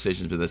made their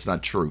decisions, but that's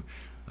not true.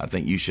 I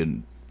think you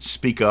should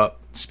speak up,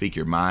 speak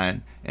your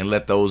mind, and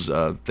let those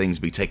things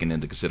be taken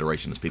into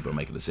consideration as people are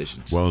making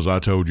decisions. Well, as I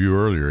told you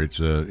earlier, it's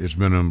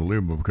been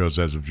unbelievable, because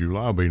as of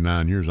July, it'll be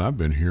 9 years I've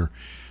been here,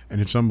 and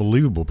it's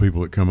unbelievable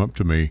people that come up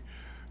to me,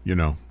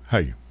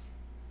 hey,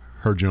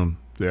 heard you on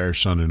the air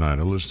Sunday night.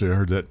 I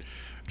heard that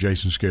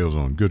Jason Scales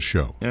on. Good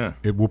show. Yeah.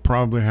 It will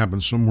probably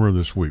happen somewhere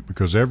this week,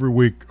 because every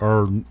week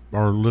our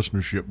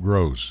listenership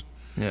grows.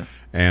 Yeah.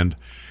 And,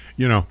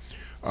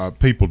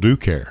 people do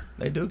care.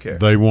 They do care.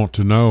 They want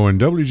to know. And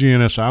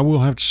WGNS, I will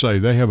have to say,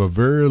 they have a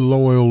very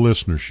loyal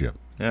listenership.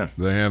 Yeah.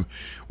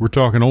 We're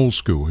talking old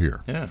school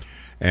here. Yeah.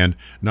 And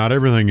not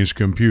everything is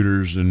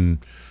computers and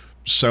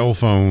cell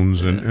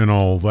phones and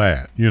all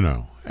that,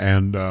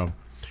 And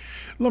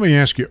let me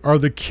ask you, are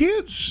the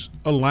kids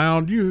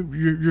allowed,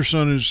 your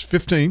son is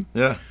 15.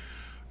 Yeah.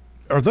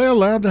 Are they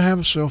allowed to have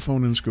a cell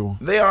phone in school?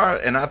 They are,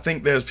 and I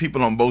think there's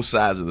people on both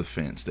sides of the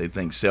fence. They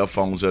think cell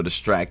phones are a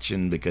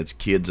distraction because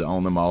kids are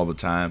on them all the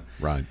time.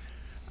 Right.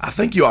 I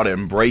think you ought to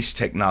embrace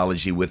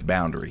technology with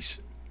boundaries.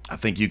 I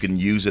think you can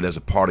use it as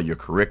a part of your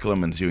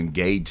curriculum and to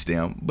engage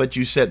them, but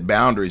you set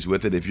boundaries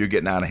with it. If you're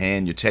getting out of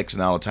hand, you're texting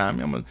all the time,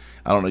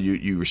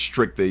 you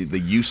restrict the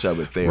use of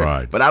it there.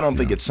 Right. But I don't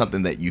think it's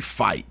something that you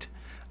fight.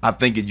 I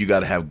think you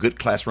got to have good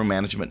classroom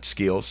management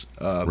skills,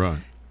 right,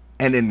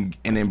 and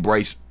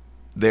embrace.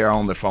 They're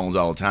on their phones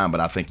all the time, but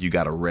I think you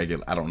got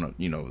to I don't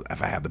know, if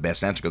I have the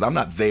best answer, because I'm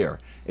not there.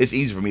 It's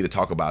easy for me to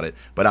talk about it,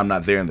 but I'm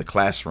not there in the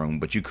classroom.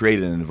 But you create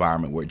an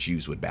environment where it's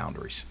used with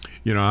boundaries.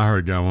 I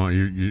heard a guy,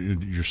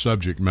 your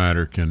subject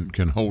matter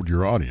can hold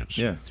your audience.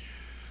 Yeah.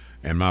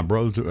 And my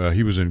brother,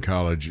 he was in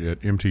college at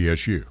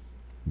MTSU,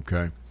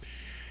 okay?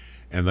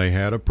 And they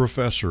had a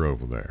professor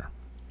over there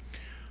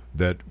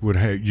that would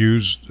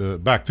use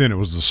back then it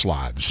was the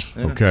slides.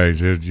 Okay,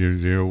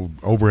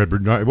 overhead.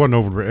 It wasn't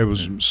overhead. It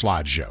was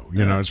slideshow.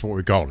 You know, that's what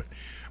we called it.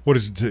 What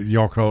is it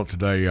y'all call it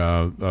today?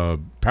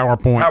 PowerPoint.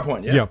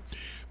 PowerPoint. Yeah.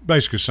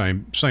 Basically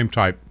same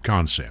type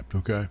concept.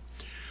 Okay,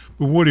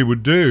 but what he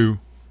would do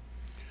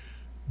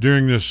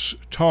during this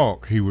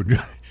talk, he would,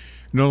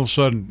 and all of a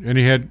sudden, and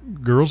he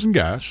had girls and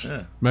guys,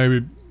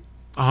 maybe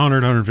 100,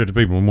 150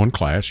 people in one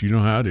class. You know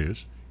how it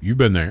is. You've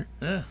been there.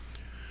 Yeah.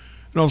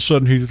 And all of a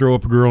sudden, he'd throw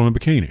up a girl in a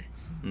bikini.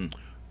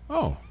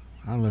 Oh,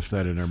 I left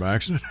that in there by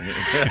accident.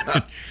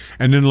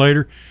 And then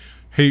later,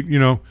 he,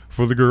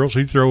 for the girls,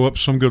 he'd throw up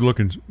some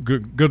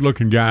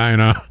good-looking guy in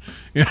a,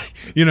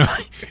 in a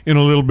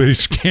little bitty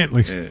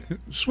scantily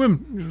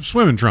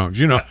swimming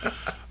trunks.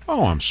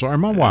 Oh, I'm sorry,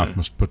 my wife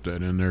must put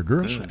that in there,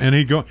 girls. And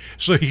he'd go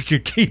so he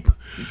could keep.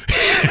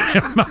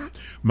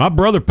 My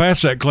brother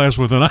passed that class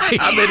with an A.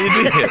 I bet he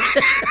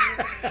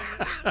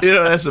did.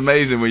 That's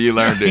amazing when you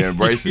learn to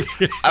embrace it.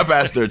 I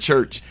pastor a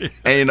church,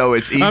 and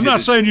it's easy. I'm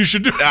not saying you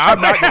should do that.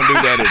 I'm not going to do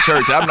that at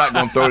church. I'm not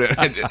going to throw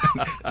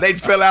that.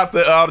 They'd fill out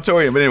the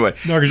auditorium, but anyway.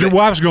 No, because your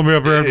wife's going to be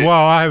up there. And,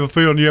 wow, I have a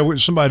feeling, with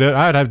somebody that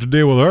I'd have to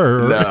deal with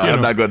her. No,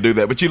 I'm not going to do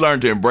that. But you learn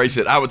to embrace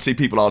it. I would see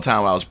people all the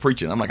time while I was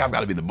preaching. I'm like, I've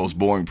got to be the most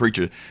boring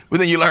preacher. But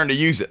then you learn to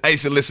use it. Hey,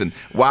 so listen,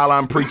 while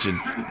I'm preaching,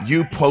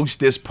 you post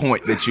this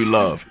point that you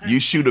love. You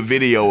shoot a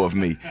video of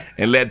me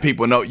and let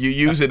people know. You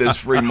use it as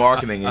free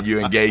marketing and you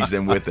engage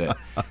them with it.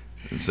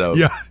 So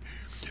yeah,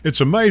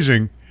 it's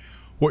amazing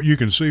what you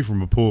can see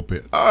from a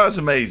pulpit. Oh, it's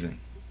amazing.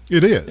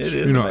 It is. It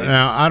is. Amazing.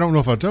 Now I don't know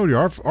if I told you,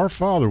 our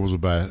father was a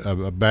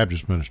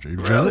Baptist minister,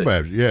 General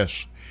Baptist,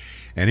 yes,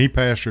 and he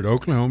pastored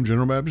Oklahoma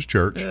General Baptist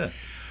Church. Yeah.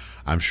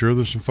 I'm sure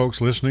there's some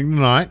folks listening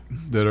tonight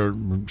that are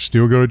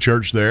still go to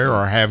church there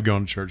or have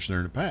gone to church there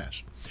in the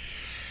past.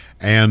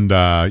 And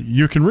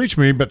you can reach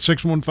me at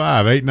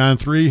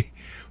 615-893-1450.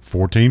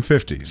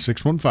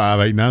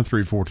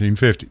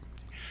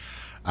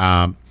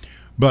 615-893-1450.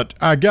 But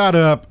I got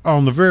up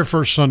on the very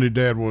first Sunday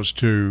Dad was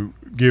to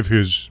give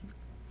his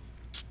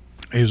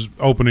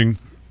opening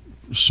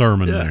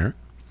sermon there.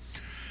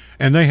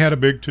 And they had a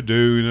big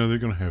to-do. They're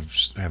going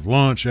to have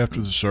lunch after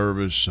the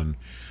service, and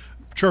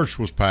church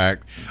was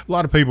packed. A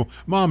lot of people.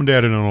 Mom and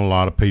Dad had known a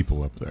lot of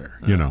people up there,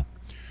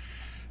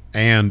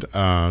 And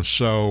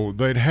so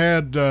they'd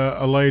had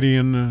a lady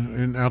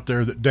in out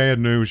there that Dad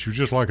knew. She was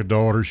just like a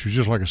daughter. She was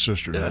just like a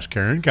sister. That's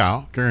Karen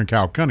Kyle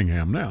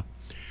Cunningham now.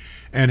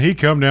 And he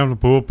come down to the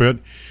pulpit,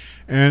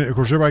 and, of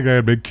course, everybody got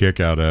a big kick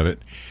out of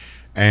it.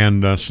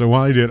 And so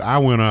while he did,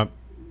 I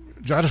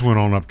just went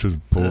on up to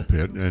the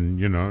pulpit, and,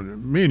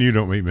 me and you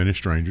don't meet many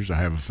strangers, I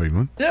have a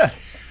feeling. Yeah.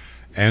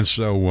 And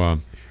so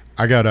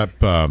I got up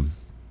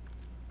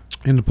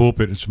in the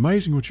pulpit. It's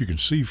amazing what you can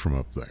see from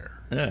up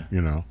there. Yeah.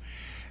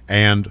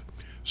 And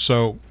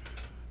so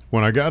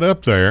when I got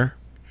up there,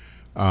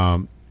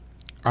 I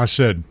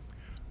said,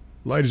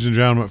 ladies and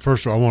gentlemen,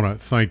 first of all, I want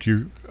to thank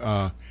you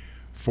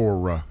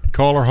for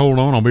caller. Hold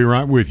on, I'll be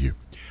right with you.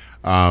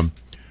 I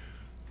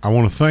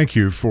want to thank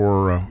you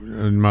for,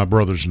 and my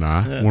brothers and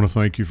I want to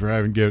thank you for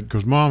having given,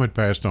 because Mom had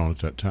passed on at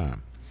that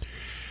time.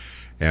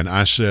 And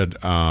I said,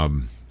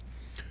 now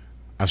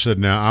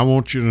I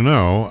want you to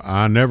know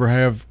I never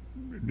have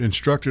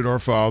instructed our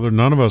father,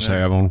 none of us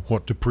have, on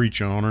what to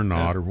preach on or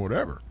not or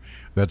whatever.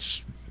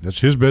 That's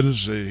his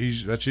business.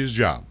 That's his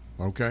job.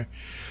 Okay.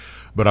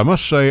 But I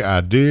must say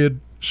I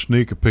did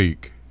sneak a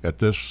peek at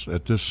this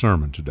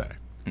sermon today.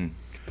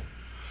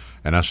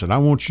 And I said, I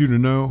want you to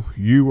know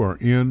you are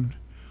in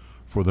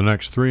for the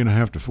next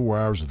 3.5 to 4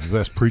 hours of the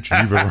best preaching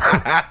you've ever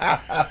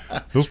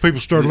heard. Those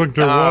people started looking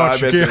to their watch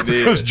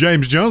because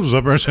James Jones was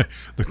up there and said,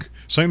 the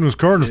St. Louis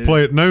Cardinals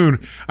play at noon.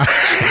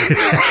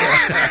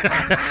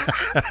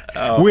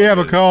 We have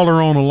a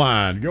caller on the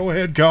line. Go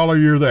ahead, caller,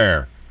 you're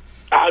there.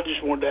 I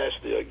just wanted to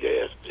ask the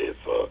guest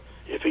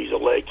if he's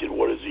elected,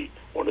 what does he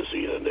want to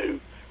see in a new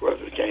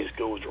Rutherford County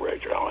Schools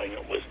director? I'll hang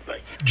up and listen.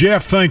 Thank you.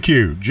 Jeff, thank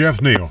you.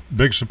 Jeff Neal,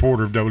 big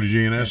supporter of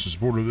WGNS, a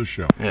supporter of this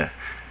show. Yeah.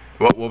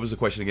 What was the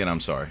question again? I'm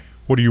sorry.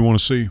 What do you want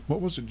to see? What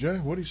was it, Jay?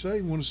 What did he say?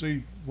 You want to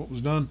see what was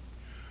done?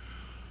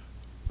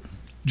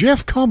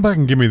 Jeff, call back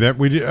and give me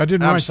that. I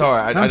didn't. I'm write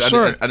sorry. I'm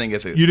sorry. I didn't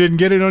get the. You didn't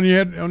get it on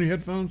your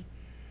headphones?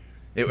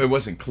 It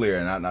wasn't clear,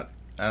 and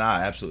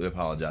I absolutely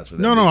apologize for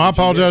that. No, I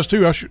apologize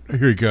too.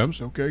 Here he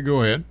comes. Okay,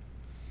 go ahead.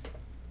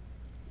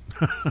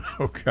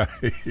 Okay.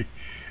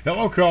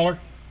 Hello, caller.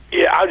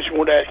 Yeah, I just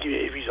wanted to ask you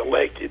if he's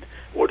elected,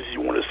 what does he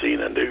want to see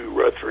in a new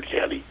Rutherford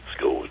County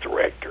Schools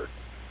director?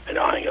 And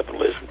I'll hang up and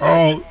listen.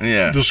 Oh,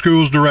 yeah. The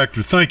schools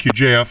director. Thank you,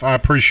 Jeff. I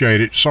appreciate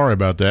it. Sorry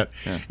about that.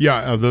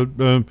 Yeah,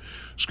 the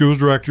schools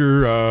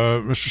director,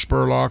 Mr.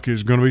 Spurlock,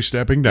 is going to be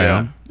stepping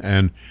down,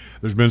 and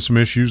there's been some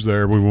issues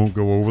there. We won't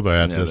go over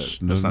that.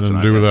 That's nothing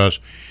to do with us.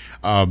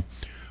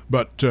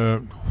 But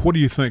what do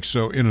you think?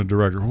 So, in a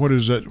director, what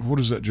does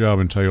that job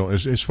entail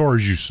as far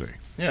as you see?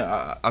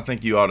 Yeah, I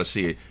think you ought to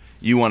see it.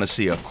 You want to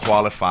see a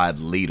qualified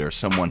leader,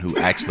 someone who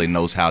actually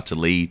knows how to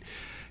lead,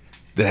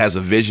 that has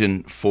a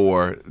vision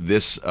for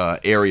this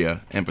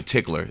area in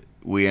particular.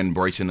 We're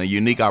embracing a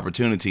unique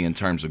opportunity in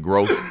terms of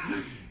growth.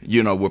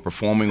 we're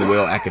performing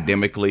well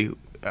academically.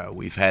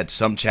 We've had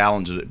some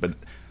challenges, but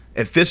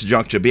at this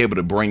juncture, be able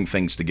to bring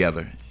things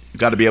together. You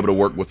got to be able to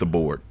work with the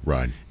board.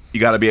 Right. You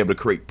got to be able to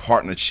create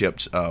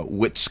partnerships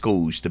with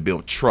schools to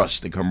build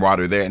trust and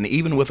camaraderie there, and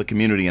even with the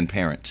community and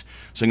parents.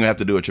 So you're going to have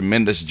to do a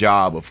tremendous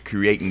job of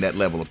creating that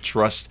level of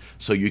trust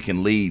so you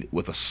can lead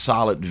with a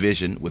solid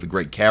vision, with a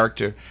great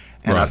character.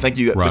 And I think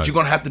but you're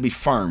going to have to be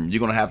firm. You're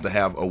going to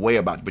have a way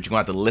about it, but you're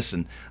going to have to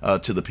listen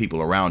to the people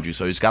around you.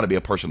 So it's got to be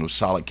a person with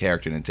solid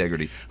character and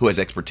integrity who has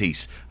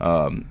expertise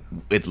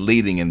at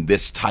leading in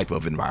this type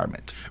of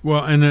environment.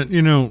 Well, and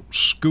that,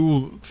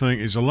 school thing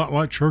is a lot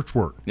like church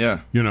work.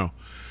 Yeah.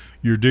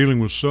 You're dealing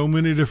with so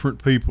many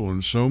different people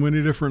and so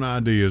many different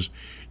ideas.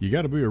 You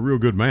got to be a real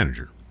good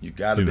manager. You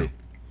got to be.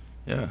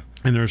 Yeah.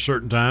 And there are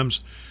certain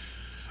times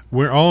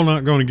we're all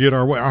not going to get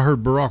our way. I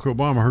heard President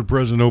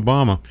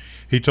Obama,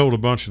 he told a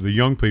bunch of the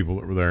young people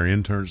that were there,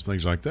 interns,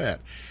 things like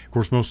that. Of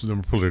course, most of them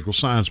are political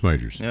science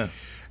majors. Yeah.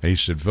 And he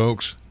said,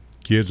 folks,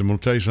 kids, I'm going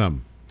to tell you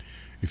something.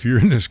 If you're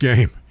in this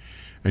game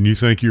and you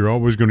think you're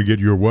always going to get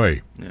your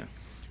way,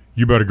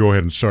 you better go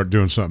ahead and start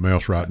doing something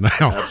else right now.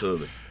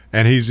 Absolutely.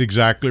 And he's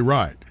exactly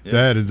right.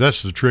 Yeah.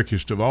 That's the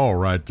trickiest of all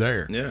right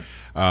there.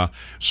 Yeah.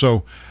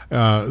 So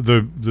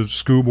the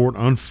school board,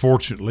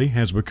 unfortunately,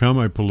 has become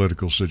a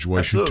political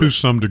situation to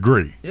some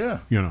degree. Yeah.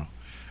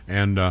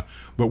 And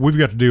but we've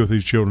got to deal with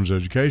these children's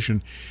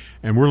education,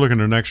 and we're looking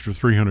at an extra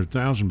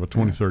 $300,000 by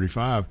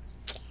 2035.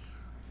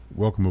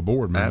 Welcome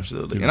aboard, man.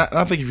 Absolutely. And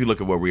I think if you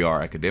look at where we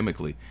are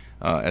academically,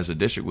 as a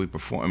district, we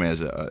perform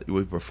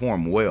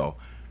well.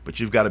 But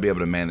you've got to be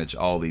able to manage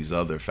all these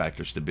other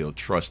factors to build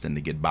trust and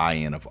to get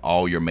buy-in of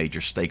all your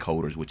major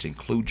stakeholders, which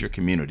includes your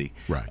community.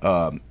 Right.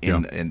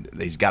 And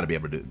he's got to be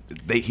able to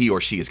he or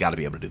she has got to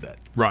be able to do that.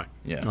 Right.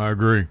 Yeah. I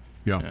agree.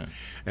 Yeah.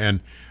 And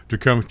to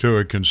come to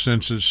a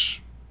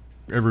consensus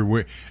every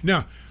week.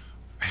 Now,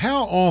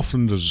 how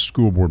often does the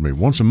school board meet?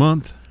 Once a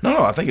month?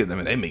 No, I think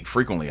they meet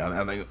frequently.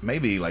 I think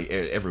maybe like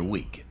every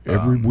week.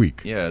 Every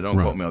week. Yeah, don't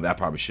quote me on that. I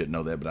probably should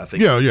know that, but I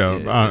think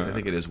I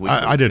think it is weekly.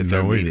 I didn't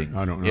know either.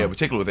 I don't know. Yeah,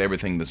 particularly with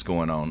everything that's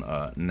going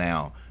on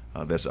now.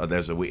 There's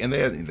a week, and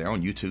they're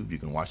on YouTube. You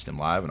can watch them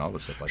live and all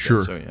this stuff like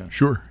that. So, yeah.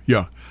 Sure.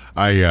 Yeah.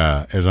 I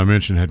as I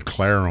mentioned, had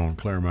Claire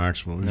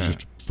Maxwell. Who's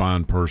just a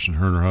fine person.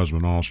 Her and her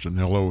husband Austin.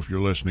 Hello, if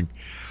you're listening.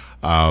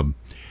 I'd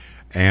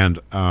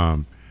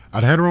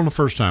had her on the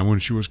first time when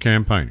she was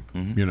campaigning,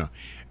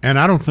 and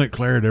I don't think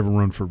Claire had ever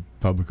run for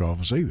public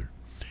office either.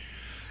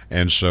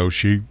 And so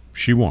she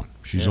won.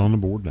 She's on the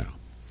board now.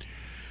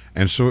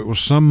 And so it was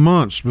some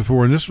months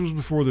before, and this was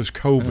before this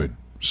COVID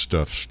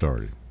stuff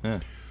started. Yeah.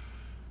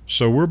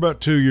 So we're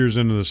about 2 years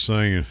into this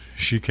thing, and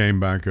she came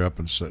back up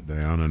and sat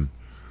down, and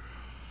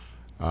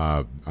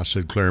I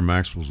said, Claire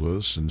Maxwell's with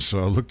us. And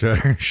so I looked at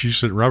her, she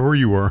said, right where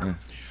you were.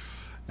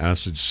 And I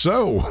said,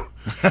 so,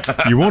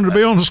 you wanted to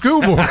be on the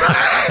school board? I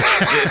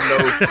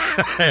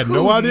had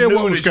no idea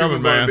what was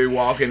coming, man. Be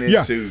walking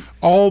into.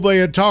 All they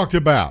had talked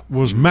about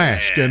was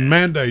masks and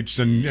mandates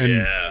and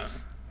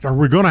are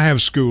we going to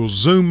have schools,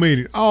 Zoom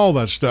meeting, all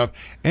that stuff.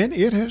 And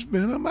it has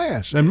been a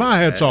mess. And my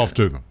hat's off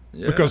to them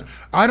because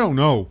I don't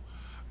know.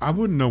 I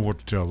wouldn't know what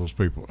to tell those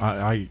people.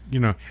 And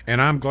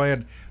I'm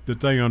glad that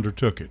they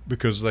undertook it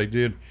because they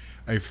did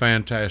a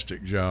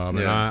fantastic job,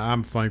 and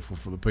I'm thankful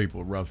for the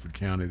people of Rutherford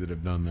County that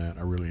have done that.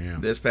 I really am.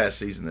 This past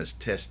season has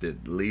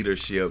tested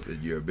leadership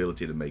and your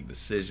ability to make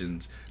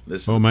decisions.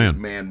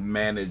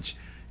 Manage.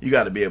 You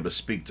got to be able to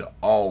speak to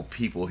all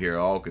people here,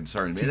 all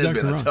concerned. It's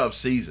been a tough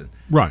season.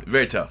 Right.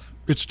 Very tough.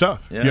 It's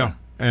tough. Yeah.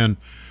 And,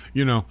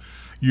 you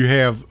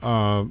have,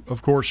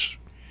 of course,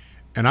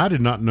 and I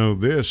did not know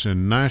this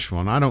in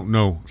Nashville, and I don't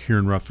know here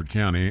in Rutherford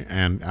County,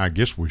 and I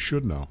guess we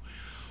should know.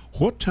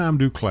 What time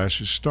do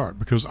classes start?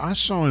 Because I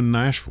saw in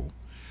Nashville,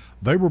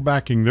 they were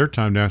backing their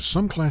time down.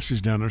 Some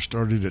classes down there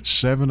started at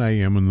 7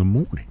 a.m. in the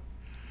morning.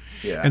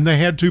 Yeah. And they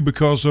had to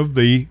because of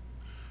the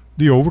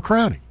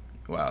overcrowding.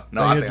 Wow.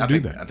 No, I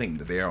think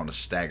that they're on a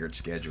staggered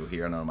schedule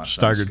here. I know my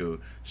son's school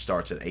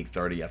starts at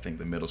 8:30. I think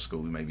the middle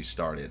school maybe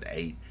start at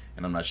 8,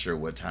 and I'm not sure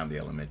what time the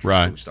elementary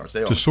school starts.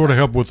 To sort of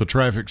help with the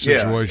traffic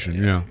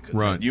situation. Yeah.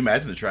 Right. You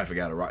imagine the traffic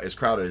out of Rock, as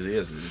crowded as it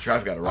is, the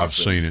traffic out of Rock. I've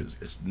seen it.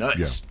 It's nuts.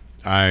 Yeah.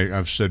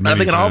 I've said many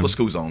times. I think in all the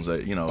school zones, all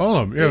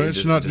of them. Yeah,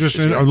 it's not just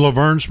in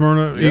Laverne,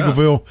 Smyrna,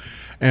 Eagleville,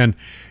 and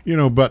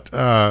but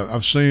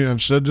I've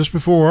said this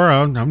before.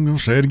 I'm going to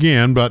say it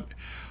again. But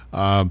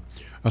I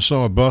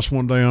saw a bus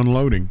one day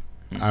unloading.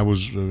 I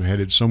was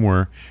headed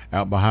somewhere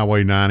out by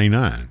Highway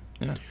 99.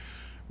 Yeah.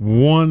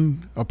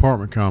 One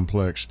apartment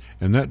complex,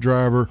 and that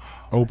driver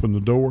opened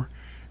the door,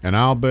 and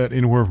I'll bet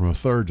anywhere from a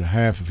third to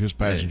half of his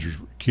passengers,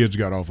 kids,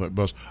 got off that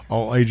bus,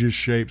 all ages,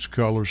 shapes,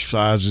 colors,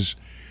 sizes.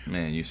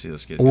 Man, you see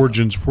those kids.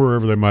 Origins,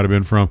 wherever they might have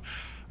been from.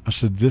 I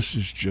said, this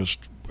is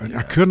just,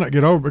 I could not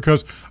get over it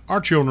because our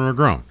children are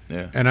grown.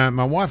 Yeah. And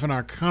my wife and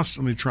I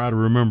constantly try to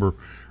remember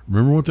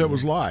what that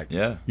was like.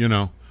 Yeah.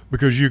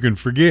 Because you can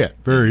forget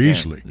very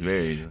easily.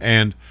 Very easily.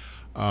 And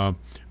I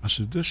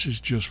said, this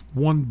is just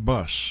one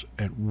bus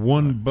at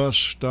one bus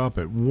stop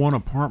at one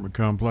apartment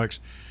complex.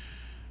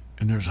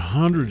 and there's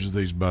hundreds of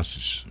these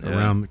buses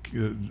around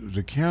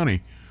the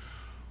county.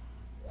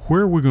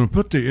 Where are we going to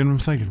put these? And I'm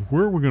thinking,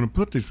 where are we going to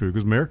put these people?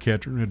 Because Mayor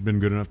Ketchum had been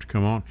good enough to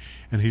come on,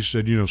 and he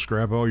said,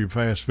 scrap all your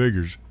past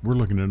figures. We're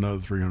looking at another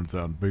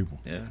 300,000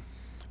 people. Yeah.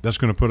 That's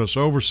going to put us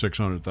over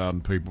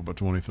 600,000 people by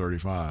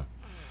 2035.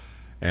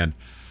 And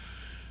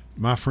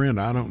my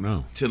friend, I don't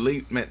know. To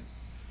leave, man,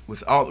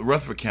 with all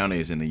Rutherford County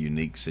is in a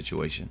unique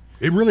situation.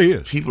 It really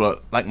is. People are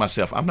like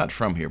myself. I'm not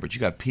from here, but you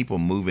got people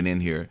moving in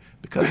here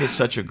because it's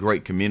such a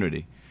great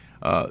community.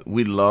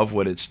 We love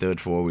what it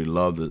stood for. We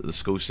love the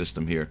school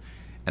system here.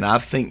 And I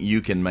think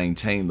you can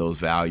maintain those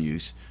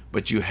values,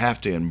 but you have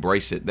to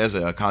embrace it. There's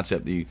a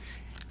concept that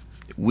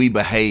we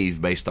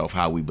behave based off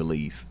how we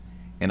believe.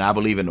 And I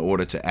believe in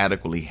order to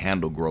adequately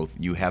handle growth,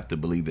 you have to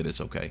believe that it's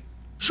okay.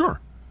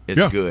 Sure.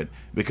 It's good.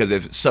 Because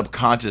if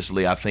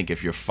subconsciously, I think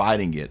if you're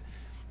fighting it,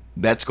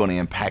 that's going to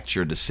impact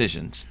your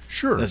decisions.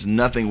 Sure. There's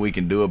nothing we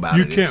can do about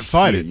it. You can't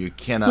fight it. You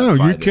cannot fight it.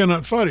 No, you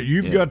cannot fight it.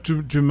 You've got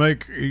to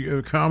make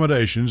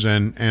accommodations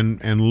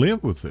and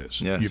live with this.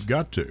 Yes. You've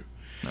got to.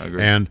 I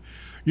agree. And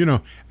you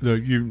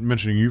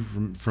mentioning you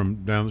from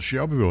down the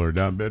Shelbyville or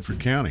down Bedford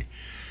County.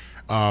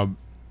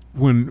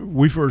 When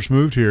we first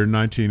moved here in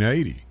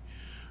 1980,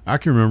 I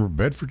can remember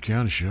Bedford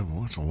County,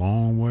 Shelbyville. That's a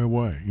long way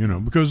away,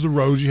 because the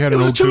roads, you had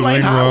an old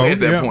two-lane road at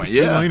that point.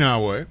 two-lane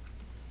highway.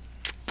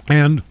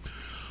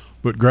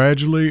 But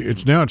gradually,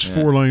 it's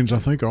 4 lanes, I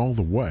think, all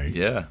the way.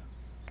 Yeah.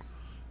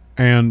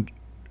 And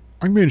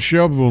I can be in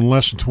Shelbyville in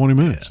less than 20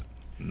 minutes.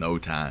 Yeah. No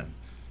time.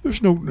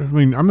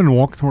 I'm in the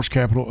walking horse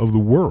capital of the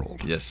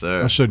world. Yes,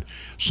 sir. I said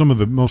some of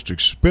the most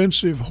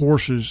expensive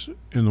horses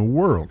in the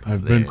world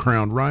have been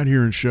crowned right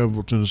here in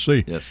Shelbyville,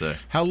 Tennessee. Yes, sir.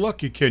 How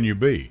lucky can you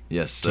be?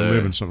 Yes, sir. To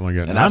live in something like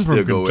that. And I'm from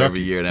still go Kentucky.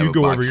 every year and have you a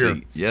go box every year.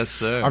 seat. Yes,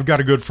 sir. I've got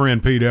a good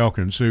friend, Pete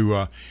Elkins,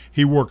 who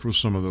he worked with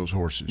some of those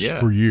horses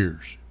for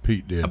years.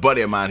 Pete did. A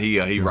buddy of mine,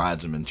 he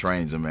rides them and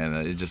trains them,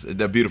 and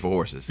they're beautiful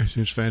horses.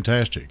 It's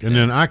fantastic. And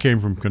then I came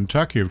from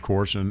Kentucky, of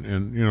course,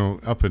 and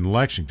up in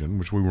Lexington,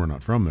 which we were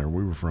not from there.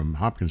 We were from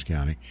Hopkins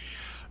County,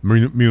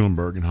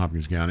 Muhlenberg in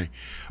Hopkins County.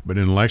 But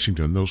in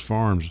Lexington, those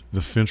farms,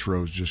 the fence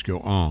rows just go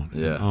on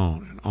and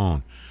on and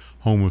on.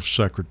 Home of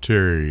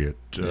Secretariat,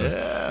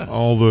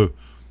 all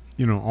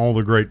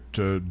the great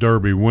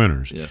Derby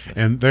winners. Yes, sir.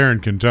 And there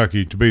in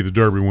Kentucky, to be the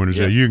Derby winners,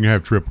 you can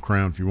have Triple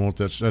Crown if you want.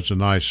 That's a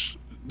nice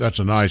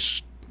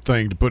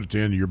thing to put at the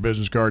end of your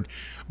business card,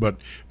 but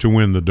to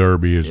win the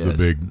Derby is the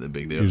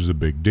big deal. Is the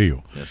big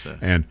deal. Yes, sir.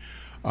 And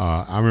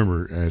I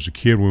remember as a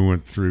kid we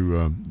went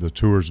through the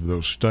tours of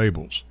those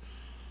stables.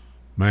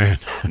 Man,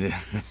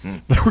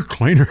 they were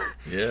cleaner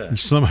than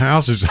some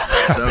houses. Some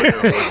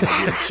horses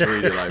get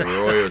treated like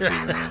royalty,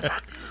 man.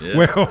 Yeah.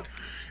 Well,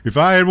 if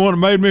I had one that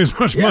made me as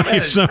much money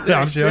as some,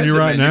 I'm telling you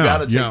right now, you got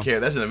to take care.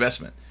 That's an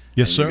investment.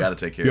 Yes, sir. You got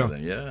to take care of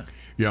them.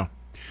 Yeah.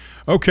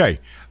 Okay.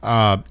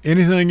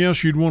 Anything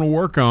else you'd want to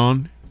work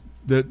on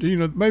that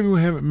maybe we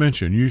haven't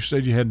mentioned? You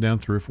said you had down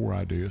 3 or 4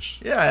 ideas.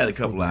 Yeah, I had a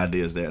couple of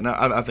ideas there. Now,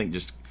 I think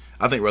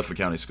Rutherford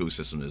County school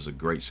system is a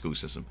great school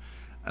system,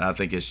 and I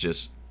think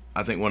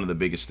one of the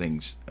biggest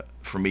things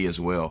for me as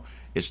well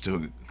is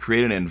to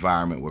create an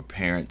environment where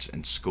parents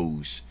and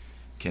schools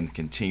can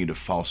continue to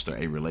foster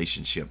a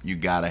relationship. You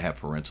got to have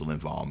parental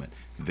involvement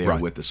there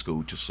with the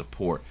school to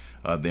support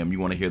them. You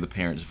want to hear the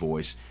parents'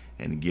 voice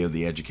and give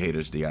the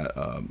educators the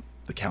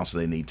counsel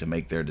they need to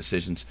make their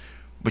decisions,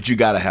 but you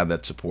got to have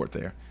that support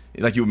there.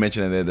 Like you were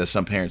mentioning, there's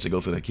some parents that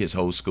go through their kids'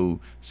 whole school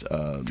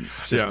system,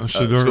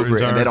 so they're school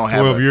career, and they don't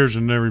have 12 years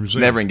and never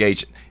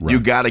engage. Right.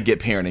 You got to get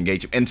parent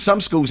engagement, and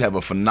some schools have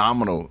a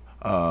phenomenal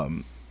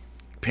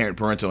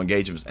parental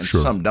engagement, and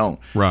some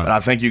don't. Right. But I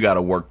think you got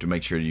to work to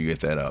make sure you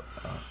get that up.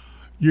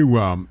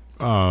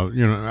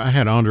 I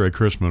had Andre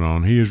Chrisman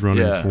on. He is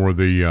running for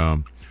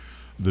the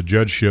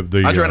judgeship.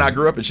 Andre and I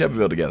grew up in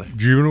Shelbyville together.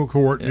 Juvenile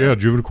court,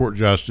 juvenile court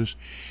justice,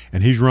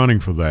 and he's running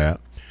for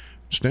that.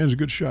 Stands a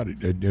good shot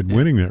at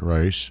winning that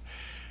race.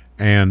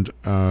 And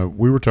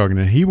we were talking,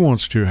 and he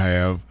wants to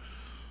have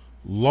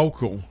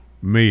local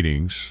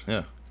meetings.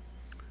 Yeah.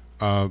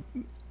 Out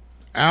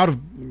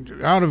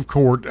of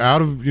court,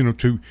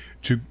 to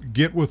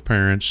get with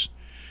parents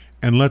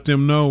and let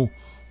them know,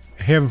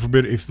 heaven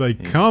forbid, if they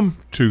come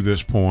to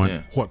this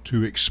point, what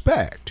to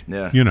expect.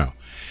 Yeah.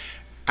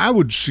 I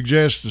would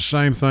suggest the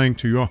same thing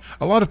to you all.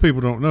 A lot of people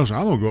don't know, so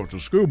I'm going to go up to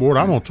the school board.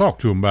 I'm going to talk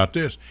to them about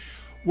this.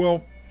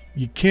 Well,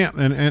 you can't,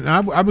 and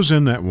I was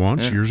in that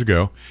once years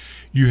ago.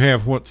 You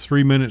have,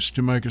 3 minutes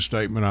to make a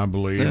statement, I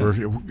believe,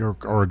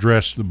 or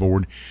address the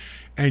board,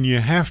 and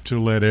you have to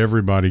let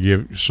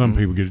everybody some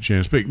people get a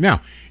chance to speak.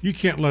 Now, you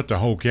can't let the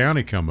whole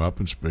county come up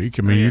and speak.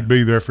 I mean, you'd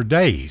be there for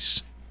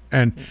days,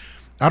 and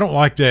I don't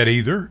like that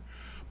either.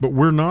 But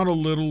we're not a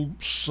little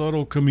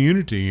subtle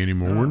community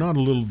anymore. No. We're not a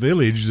little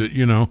village that,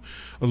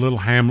 a little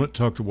hamlet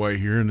tucked away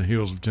here in the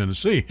hills of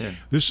Tennessee. Yeah.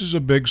 This is a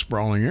big,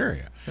 sprawling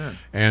area. Yeah.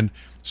 And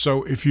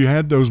so if you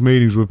had those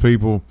meetings with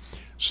people,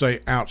 say,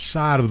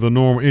 outside of the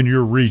normal, in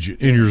your region,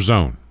 in your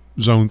zone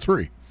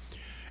 3,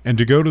 and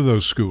to go to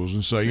those schools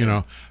and say,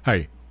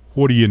 hey,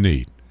 what do you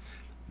need?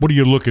 What are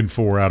you looking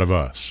for out of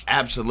us?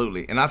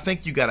 Absolutely. And I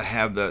think you got to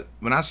have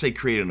when I say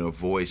creating a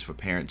voice for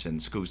parents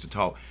and schools to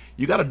talk,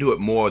 you got to do it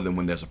more than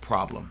when there's a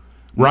problem.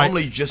 Right.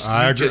 Normally you just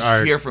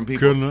hear from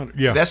people.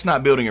 That's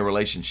not building a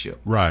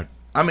relationship. Right.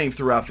 I mean,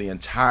 throughout the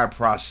entire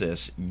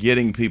process,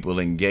 getting people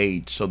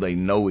engaged so they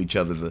know each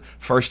other. The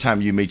first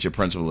time you meet your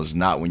principal is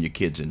not when your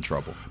kid's in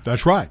trouble.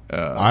 That's right.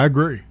 I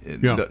agree.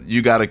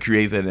 You got to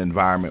create that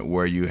environment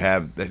where you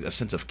have a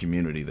sense of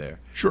community there.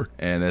 Sure.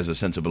 And there's a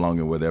sense of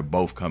belonging where they're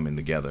both coming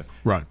together.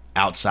 Right.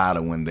 Outside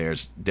of when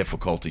there's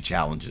difficulty,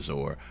 challenges,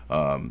 or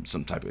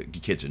some type of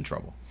kids in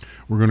trouble.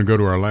 We're going to go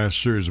to our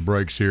last series of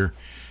breaks here,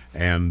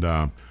 and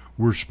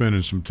we're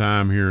spending some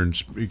time here and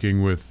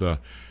speaking with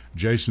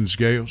Jason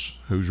Scales,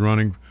 who's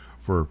running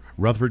for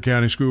Rutherford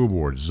County School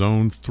Board,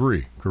 Zone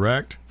 3,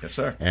 correct? Yes,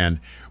 sir. And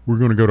we're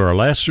going to go to our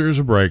last series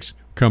of breaks,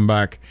 come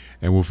back,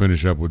 and we'll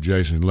finish up with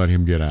Jason and let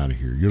him get out of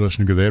here. You're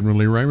listening to the Edwin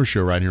Lee Raymer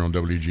Show right here on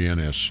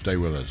WGNS. Stay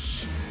with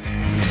us.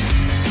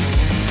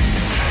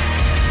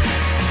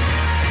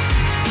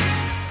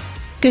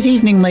 Good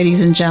evening,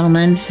 ladies and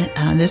gentlemen.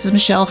 This is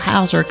Michelle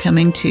Hauser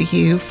coming to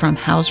you from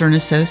Hauser &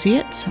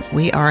 Associates.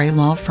 We are a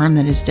law firm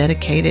that is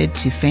dedicated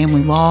to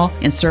family law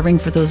and serving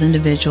for those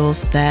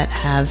individuals that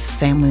have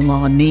family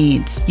law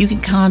needs. You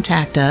can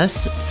contact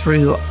us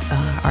through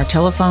our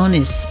telephone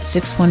is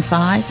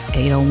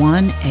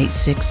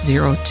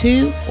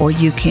 615-801-8602, or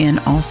you can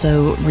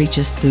also reach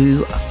us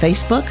through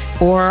Facebook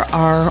or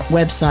our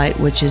website,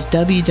 which is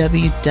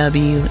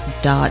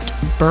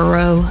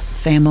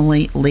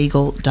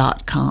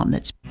www.burrowfamilylegal.com.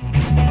 That's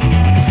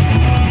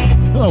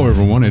Hello,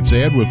 everyone. It's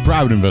Ed with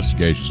Private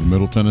Investigations in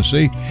Middle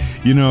Tennessee.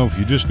 You know, if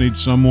you just need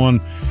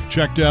someone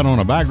checked out on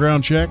a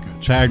background check,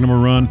 tag them a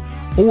run,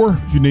 or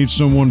if you need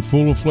someone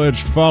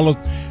full-fledged to follow,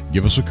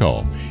 give us a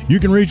call. You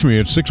can reach me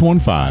at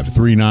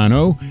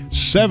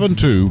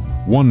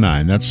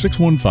 615-390-7219. That's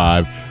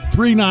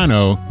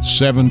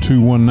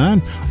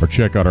 615-390-7219. Or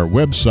check out our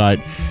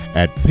website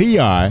at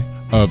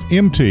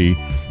piofmt.com.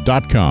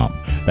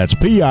 That's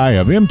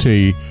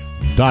piofmt.com.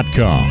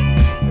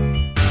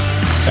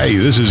 Hey,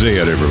 this is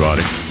Ed,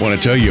 everybody. Want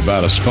to tell you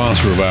about a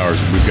sponsor of ours.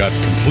 We've got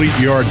Complete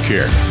Yard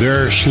Care.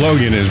 Their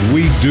slogan is,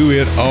 we do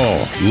it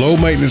all. Low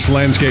maintenance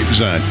landscape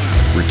design,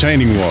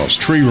 retaining walls,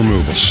 tree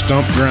removal,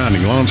 stump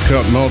grinding, lawns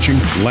cut, mulching,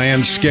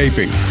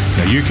 landscaping.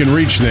 Now you can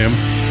reach them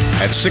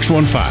at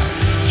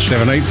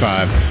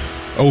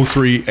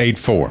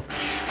 615-785-0384.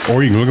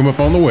 Or you can look them up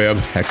on the web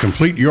at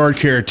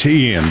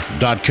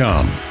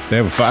CompleteYardCareTN.com. They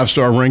have a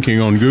 5-star ranking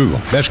on Google.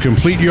 That's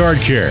Complete Yard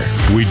Care.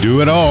 We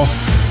do it all.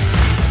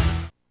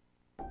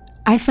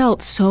 I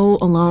felt so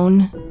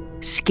alone,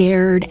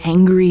 scared,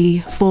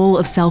 angry, full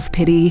of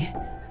self-pity.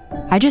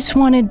 I just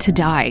wanted to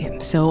die,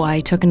 so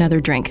I took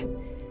another drink.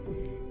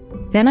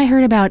 Then I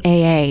heard about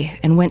AA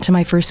and went to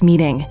my first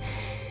meeting.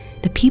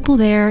 The people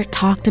there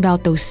talked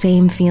about those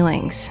same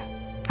feelings.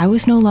 I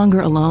was no longer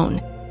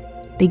alone.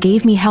 They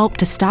gave me help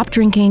to stop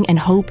drinking and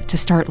hope to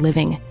start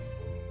living.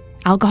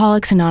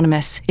 Alcoholics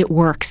Anonymous, it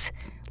works.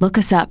 Look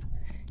us up.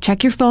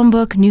 Check your phone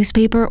book,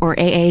 newspaper, or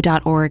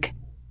AA.org.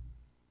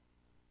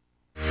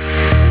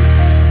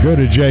 Go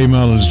to J.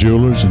 Mullins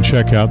Jewelers and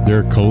check out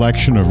their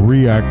collection of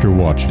reactor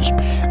watches.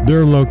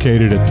 They're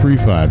located at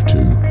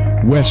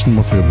 352 West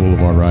Northfield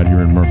Boulevard right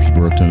here in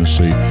Murfreesboro,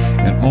 Tennessee.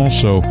 And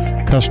also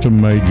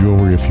custom-made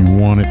jewelry. If you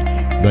want it,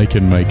 they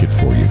can make it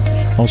for you.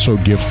 Also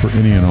gifts for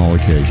any and all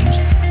occasions.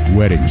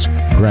 Weddings,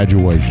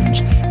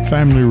 graduations,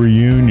 family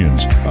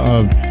reunions,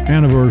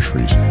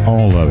 anniversaries,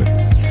 all of it.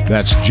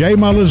 That's J.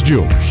 Mullins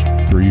Jewelers,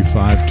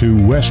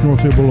 352 West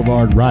Northfield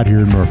Boulevard right here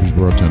in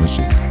Murfreesboro,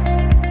 Tennessee.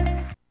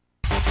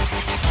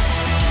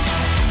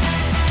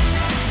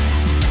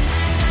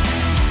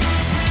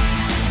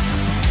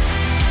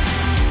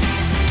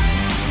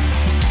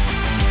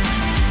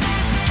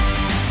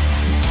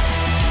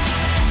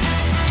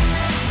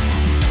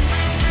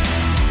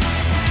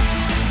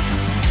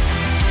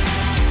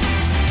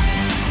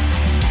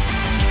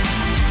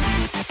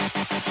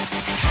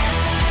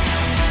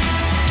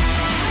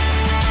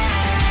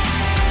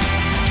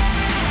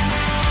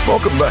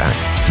 Welcome back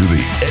to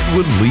the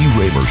Edwin Lee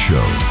Raymer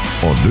Show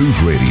on News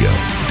Radio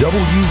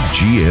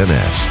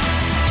WGNS.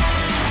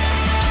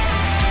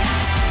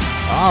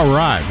 All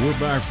right, we're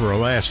back for our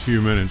last few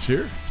minutes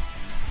here.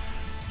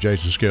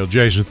 Jason Scales.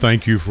 Jason,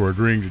 thank you for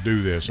agreeing to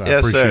do this. I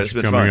appreciate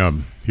you coming up.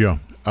 Yeah.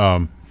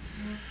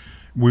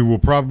 We will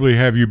probably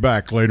have you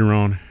back later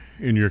on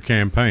in your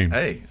campaign.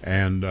 Hey.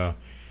 And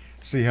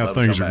see how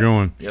things are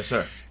going. Yes,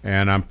 sir.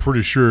 And I'm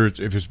pretty sure if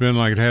it's been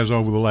like it has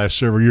over the last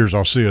several years,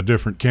 I'll see a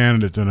different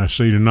candidate than I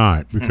see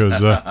tonight. Because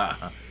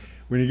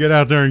when you get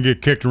out there and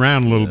get kicked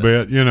around a little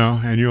bit, you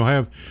know, and you'll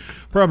have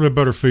probably a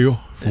better feel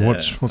for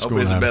what's going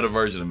on. It's a better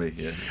version of me.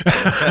 Yeah.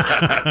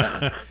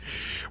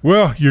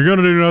 Well, you're going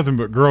to do nothing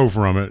but grow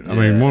from it. I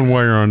mean, one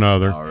way or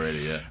another. Already,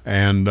 yeah.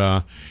 And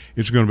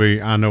it's going to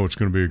be, I know it's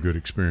going to be a good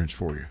experience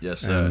for you. Yes,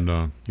 sir.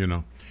 And, you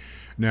know.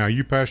 Now,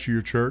 you pastor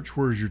your church.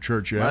 Where's your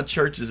church at? My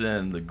church is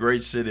in the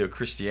great city of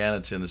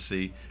Christiana,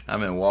 Tennessee.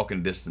 I'm in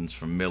walking distance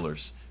from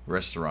Miller's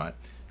Restaurant.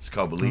 It's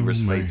called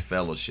Believers Faith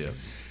Fellowship.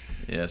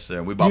 Yes,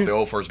 sir. We bought the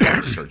old First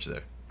Baptist Church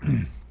there.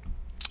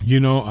 You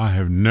know, I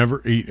have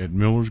never eaten at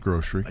Miller's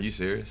Grocery. Are you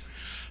serious?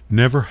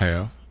 Never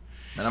have.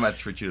 Man, I'm going to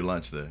treat you to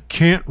lunch there.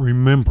 Can't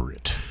remember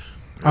it.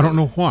 Really? I don't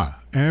know why.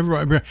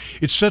 Everybody,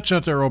 it sits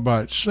out there all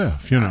by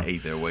itself, you know. I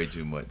ate there way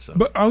too much. So.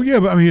 But I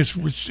mean,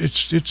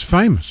 it's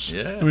famous.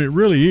 Yeah. I mean, it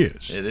really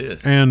is. It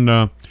is. And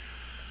I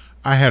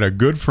had a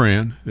good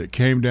friend that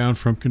came down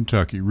from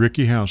Kentucky,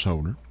 Ricky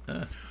Householder,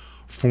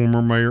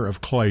 former mayor of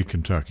Clay,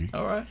 Kentucky.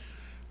 All right.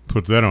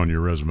 Put that on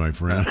your resume,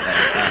 friend.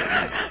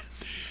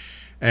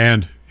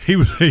 And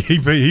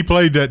he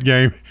played that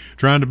game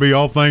trying to be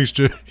all things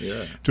to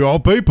all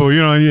people, you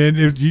know,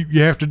 and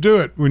you have to do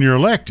it when you're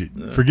elected.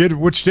 Yeah. Forget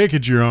which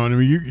ticket you're on. I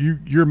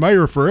mean, you're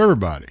mayor for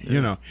everybody,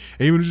 you know,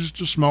 even just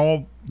a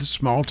small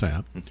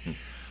town.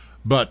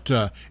 But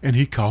and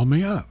he called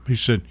me up. He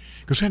said,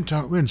 because we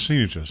hadn't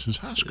seen each other since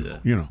high school,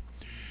 you know.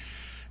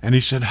 And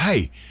he said,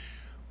 hey,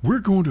 we're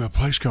going to a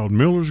place called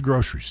Miller's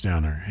Groceries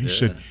down there. He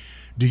said,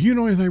 do you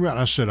know anything about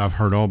it? I said, I've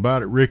heard all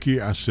about it,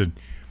 Ricky. I said,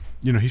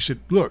 you know, he said,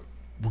 look,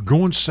 we're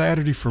going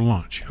Saturday for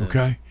lunch,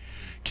 okay?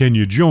 Can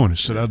you join us?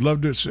 I said, I'd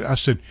love to. I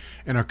said,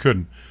 and I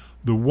couldn't.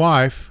 The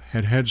wife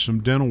had some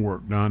dental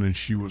work done, and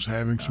she was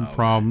having some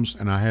problems,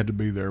 and I had to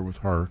be there with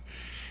her.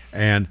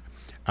 And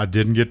I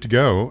didn't get to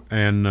go.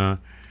 And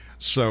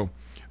so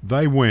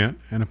they went,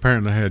 and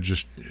apparently had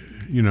just,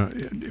 you know,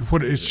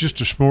 it's just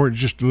a smorgasbord,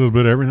 just a little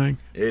bit of everything.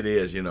 It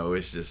is, you know,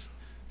 it's just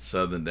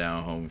Southern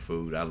down-home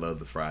food. I love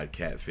the fried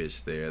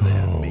catfish there. They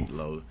have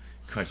meatloaf,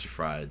 country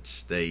fried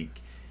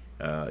steak.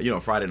 You know,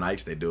 Friday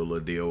nights they do a little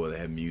deal where they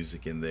have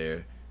music in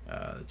there.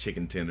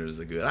 Chicken tenders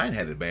are good. I ain't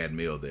had a bad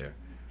meal there.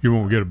 You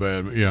won't get a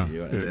bad meal. Yeah.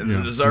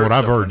 The desserts what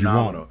I've heard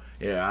phenomenal.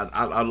 You won't. Yeah,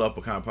 I love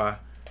pecan pie.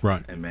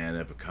 Right. And man,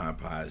 that pecan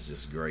pie is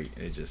just great.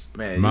 It just,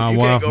 man, my you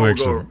wife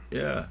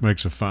can't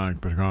makes a fine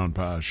pecan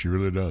pie. She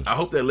really does. I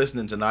hope they're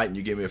listening tonight and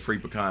you give me a free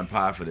pecan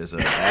pie for this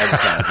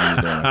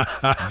advertising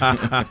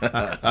you're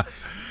doing.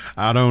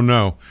 I don't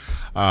know.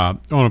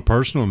 On a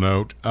personal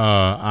note,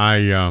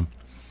 I'll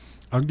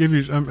give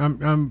you.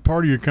 I'm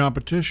part of your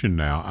competition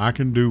now. I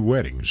can do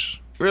weddings.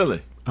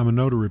 Really? I'm a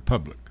notary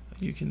public.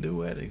 You can do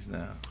weddings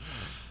now.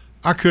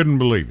 I couldn't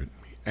believe it,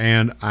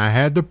 and I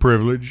had the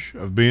privilege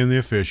of being the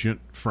officiant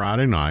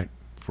Friday night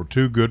for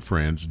two good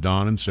friends,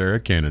 Don and Sarah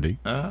Kennedy,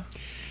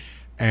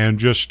 and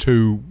just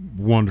two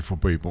wonderful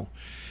people.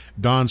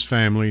 Don's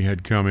family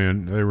had come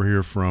in. They were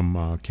here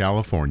from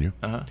California,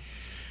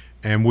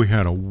 and we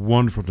had a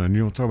wonderful thing.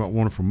 You know, talk about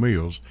wonderful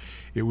meals.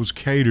 It was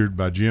catered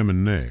by Jim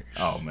and Nick.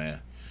 Oh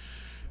man.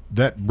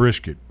 That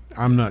brisket,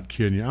 I'm not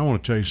kidding you. I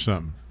want to tell you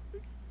something.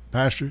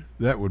 Pastor,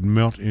 that would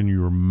melt in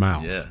your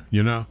mouth,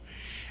 you know?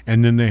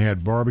 And then they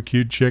had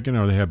barbecued chicken,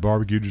 or they had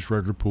barbecued just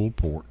regular pulled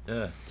pork.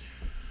 Yeah.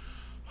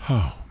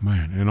 Oh,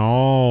 man. And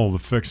all the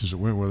fixings that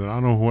went with it. I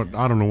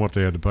don't know what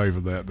they had to pay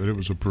for that, but it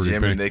was a pretty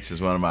Jimmy Nick's is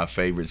one of my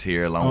favorites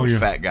here, along with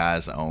Fat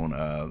Guys on,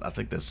 I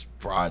think that's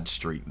Broad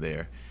Street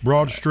there.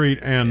 Broad Street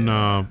and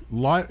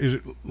is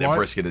it That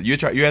brisket.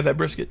 You had that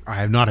brisket? I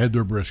have not had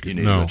their brisket.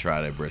 You need to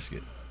try that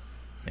brisket.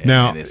 Yeah,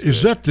 now,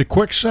 is that the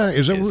quick side?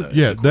 Is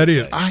that that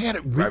is. I had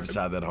it right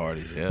beside that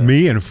Hardee's. Yeah.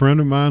 Me and a friend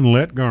of mine,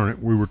 Let Garnett,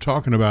 we were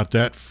talking about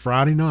that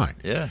Friday night.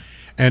 Yeah.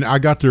 And I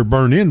got their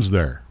burn-ins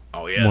there.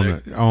 Oh yeah.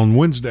 On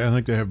Wednesday, I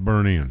think they have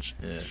burn-ins.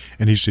 Yeah.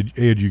 And he said,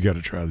 Ed, you got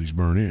to try these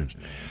burn-ins.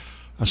 Yeah.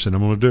 I said, I'm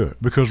going to do it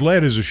because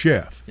Let is a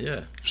chef.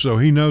 Yeah. So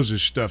he knows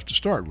his stuff to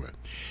start with,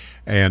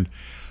 and.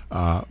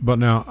 But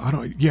now I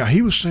don't. Yeah,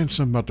 he was saying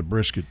something about the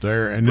brisket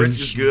there, and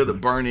brisket's good. The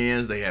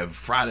burn-ins. They have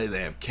Friday.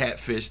 They have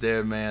catfish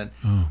there, man.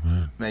 Oh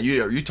man,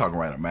 you talking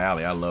right up my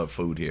alley. I love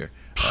food here,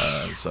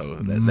 so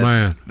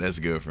that's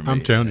good for me.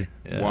 I'm telling you.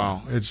 Yeah.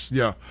 Wow, it's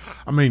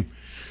I mean,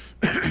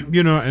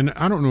 you know, and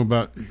I don't know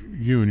about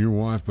you and your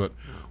wife, but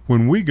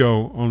when we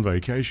go on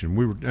vacation,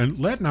 and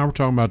Let and I were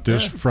talking about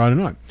this Friday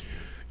night.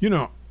 You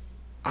know,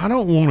 I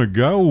don't want to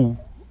go.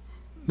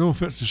 No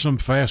offense to some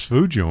fast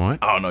food joint.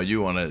 Oh no,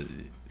 you want to.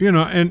 You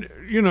know, and,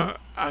 you know,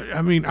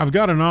 I mean, I've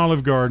got an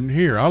Olive Garden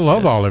here. I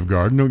love Olive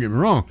Garden, don't get me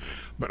wrong.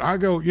 But I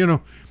go, you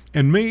know,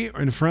 and me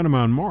and a friend of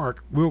mine,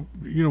 Mark,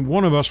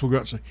 one of us will go out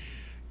and say,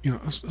 you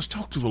know, let's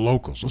talk to the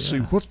locals. Let's see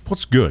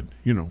what's good.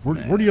 You know,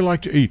 where do you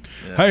like to eat?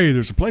 Yeah. Hey,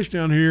 there's a place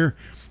down here,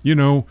 you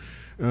know,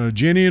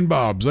 Jenny and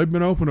Bob's. They've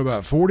been open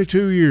about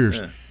 42 years.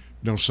 Yeah.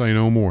 Don't say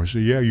no more. So,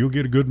 you'll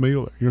get a good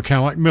meal there. You know, kind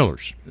of like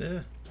Miller's.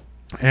 Yeah.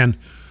 And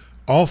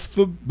off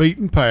the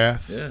beaten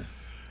path. Yeah.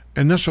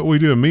 And that's what we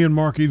do. And me and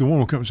Mark, either one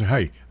will come and say,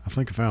 hey, I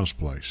think I found this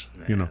place.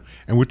 Man. You know,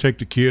 and we take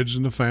the kids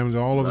and the families,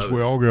 all of us,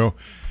 we all go.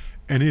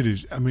 And it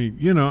is, I mean,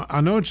 you know,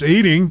 I know it's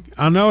eating.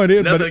 I know it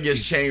is. Nothing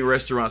against chain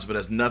restaurants, but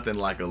there's nothing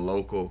like a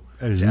local.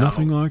 There's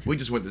nothing like it. We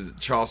just went to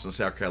Charleston,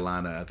 South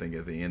Carolina, I think,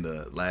 at the end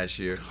of last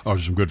year. Oh,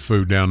 there's some good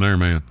food down there,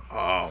 man.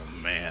 Oh,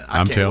 man.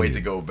 I can't wait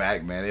to go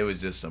back, man. It was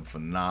just some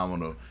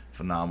phenomenal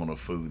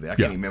food there. I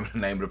can't even remember the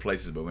name of the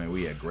places, but, man,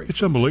 we had great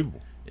food.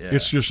 Unbelievable. Yeah.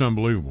 It's just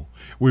unbelievable.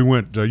 We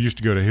went, used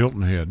to go to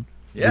Hilton Head.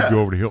 Yeah. We'd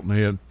go over to Hilton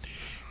Head,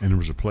 and there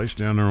was a place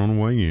down there on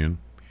the way in,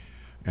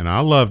 and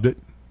I loved it.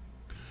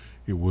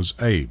 It was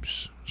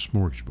Abe's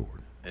Smorgasbord.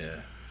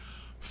 Yeah.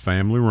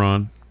 Family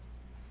run.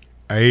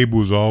 Abe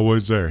was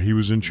always there. He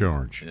was in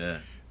charge. Yeah.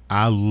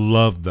 I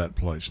loved that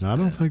place. Now, I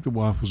don't think the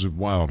wife was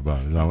wild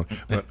about it,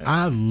 but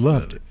I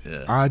loved it.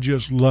 Yeah. I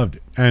just loved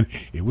it. And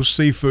it was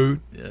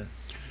seafood. Yeah.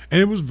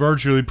 And it was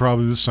virtually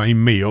probably the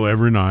same meal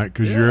every night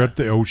because you're Yeah. at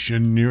the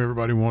ocean.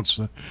 Everybody wants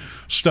the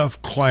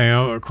stuffed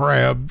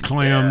crab,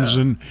 clams,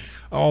 and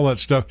all that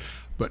stuff.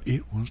 But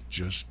it was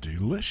just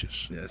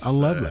delicious. Yes, I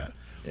love sir. that.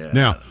 Yeah.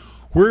 Now,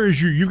 where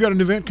is you've got an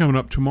event coming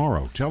up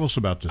tomorrow. Tell us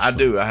about this. I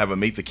do. I have a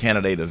Meet the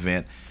Candidate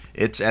event.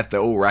 It's at the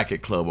old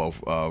Racket Club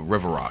of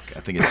River Rock.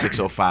 I think it's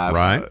 605.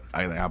 Right.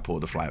 I think I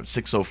pulled the flag.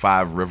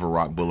 605 River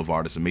Rock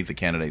Boulevard. It's a Meet the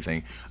Candidate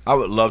thing. I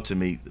would love to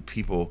meet the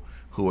people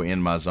who are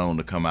in my zone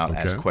to come out,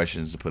 ask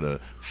questions, to put a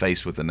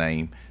face with a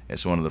name.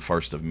 It's one of the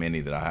first of many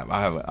that I have.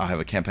 I have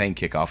a campaign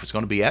kickoff. It's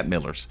going to be at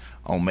Miller's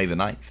on May the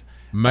 9th.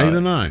 May the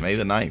 9th. May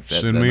the 9th.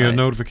 Send me a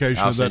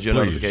notification I'll of that, send you a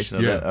please. notification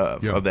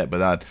of that.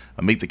 But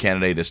I Meet the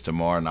Candidate is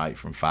tomorrow night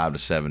from 5 to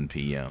 7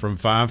 p.m. From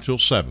 5 till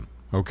 7.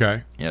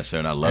 Okay. Yes, sir,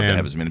 and I'd love to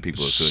have as many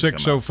people as could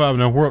 605.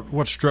 Now,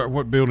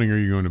 what building are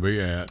you going to be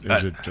at?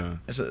 Is it?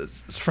 It's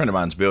a friend of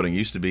mine's building. It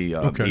used to be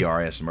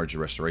ERS, Emergency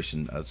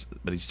Restoration,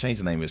 but he's changed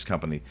the name of his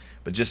company.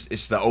 But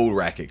it's the old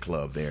Racket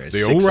Club there. It's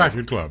the old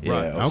Racket Club,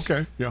 right?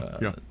 Okay.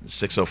 Yeah.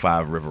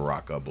 605 River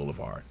Rock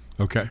Boulevard.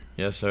 Okay.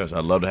 Yes, sir. So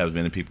I'd love to have as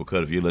many people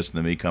could. If you listen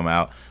to me, come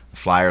out. The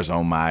flyers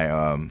on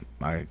my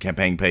my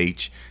campaign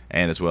page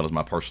and as well as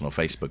my personal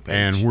Facebook page.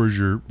 And where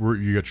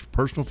you got your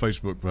personal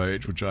Facebook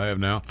page, which I have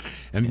now,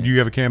 and you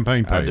have a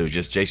campaign page. I do.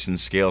 Just Jason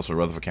Scales for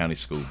Rutherford County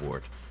School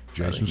Board.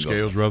 Jason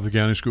Scales, Rutherford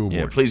County School Board.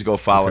 Yeah, please go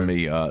follow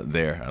me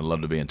there. I'd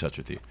love to be in touch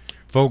with you,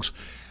 folks.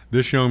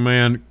 This young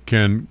man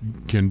can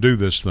do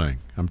this thing.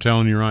 I'm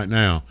telling you right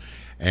now,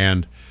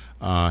 and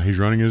he's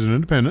running as an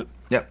independent.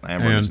 Yep, I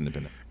am running as an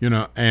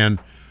independent. And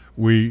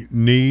we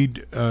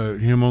need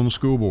him on the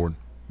school board.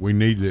 We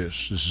need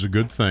this. This is a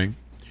good thing.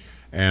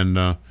 And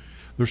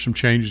there's some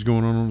changes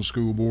going on the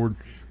school board,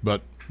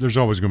 but there's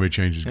always going to be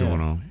changes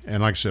going on.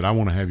 And like I said, I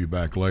want to have you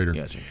back later.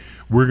 Gotcha.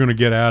 We're going to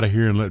get out of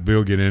here and let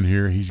Bill get in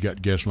here. He's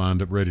got guests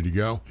lined up ready to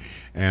go.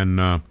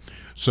 And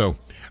so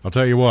I'll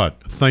tell you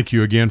what, thank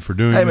you again for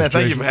doing this. Hey, man,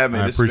 thank you for having me.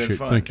 I This has appreciate been it.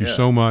 fun. Thank you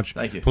so much.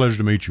 Thank you. Pleasure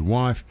to meet your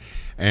wife.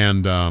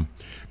 And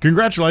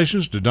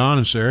congratulations to Don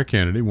and Sarah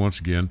Kennedy, once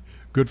again,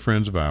 good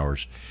friends of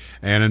ours.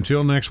 And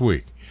until next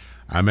week,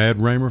 I'm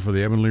Ed Raymer for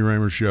the Evan Lee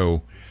Raymer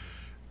Show.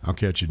 I'll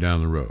catch you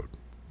down the road.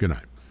 Good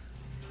night.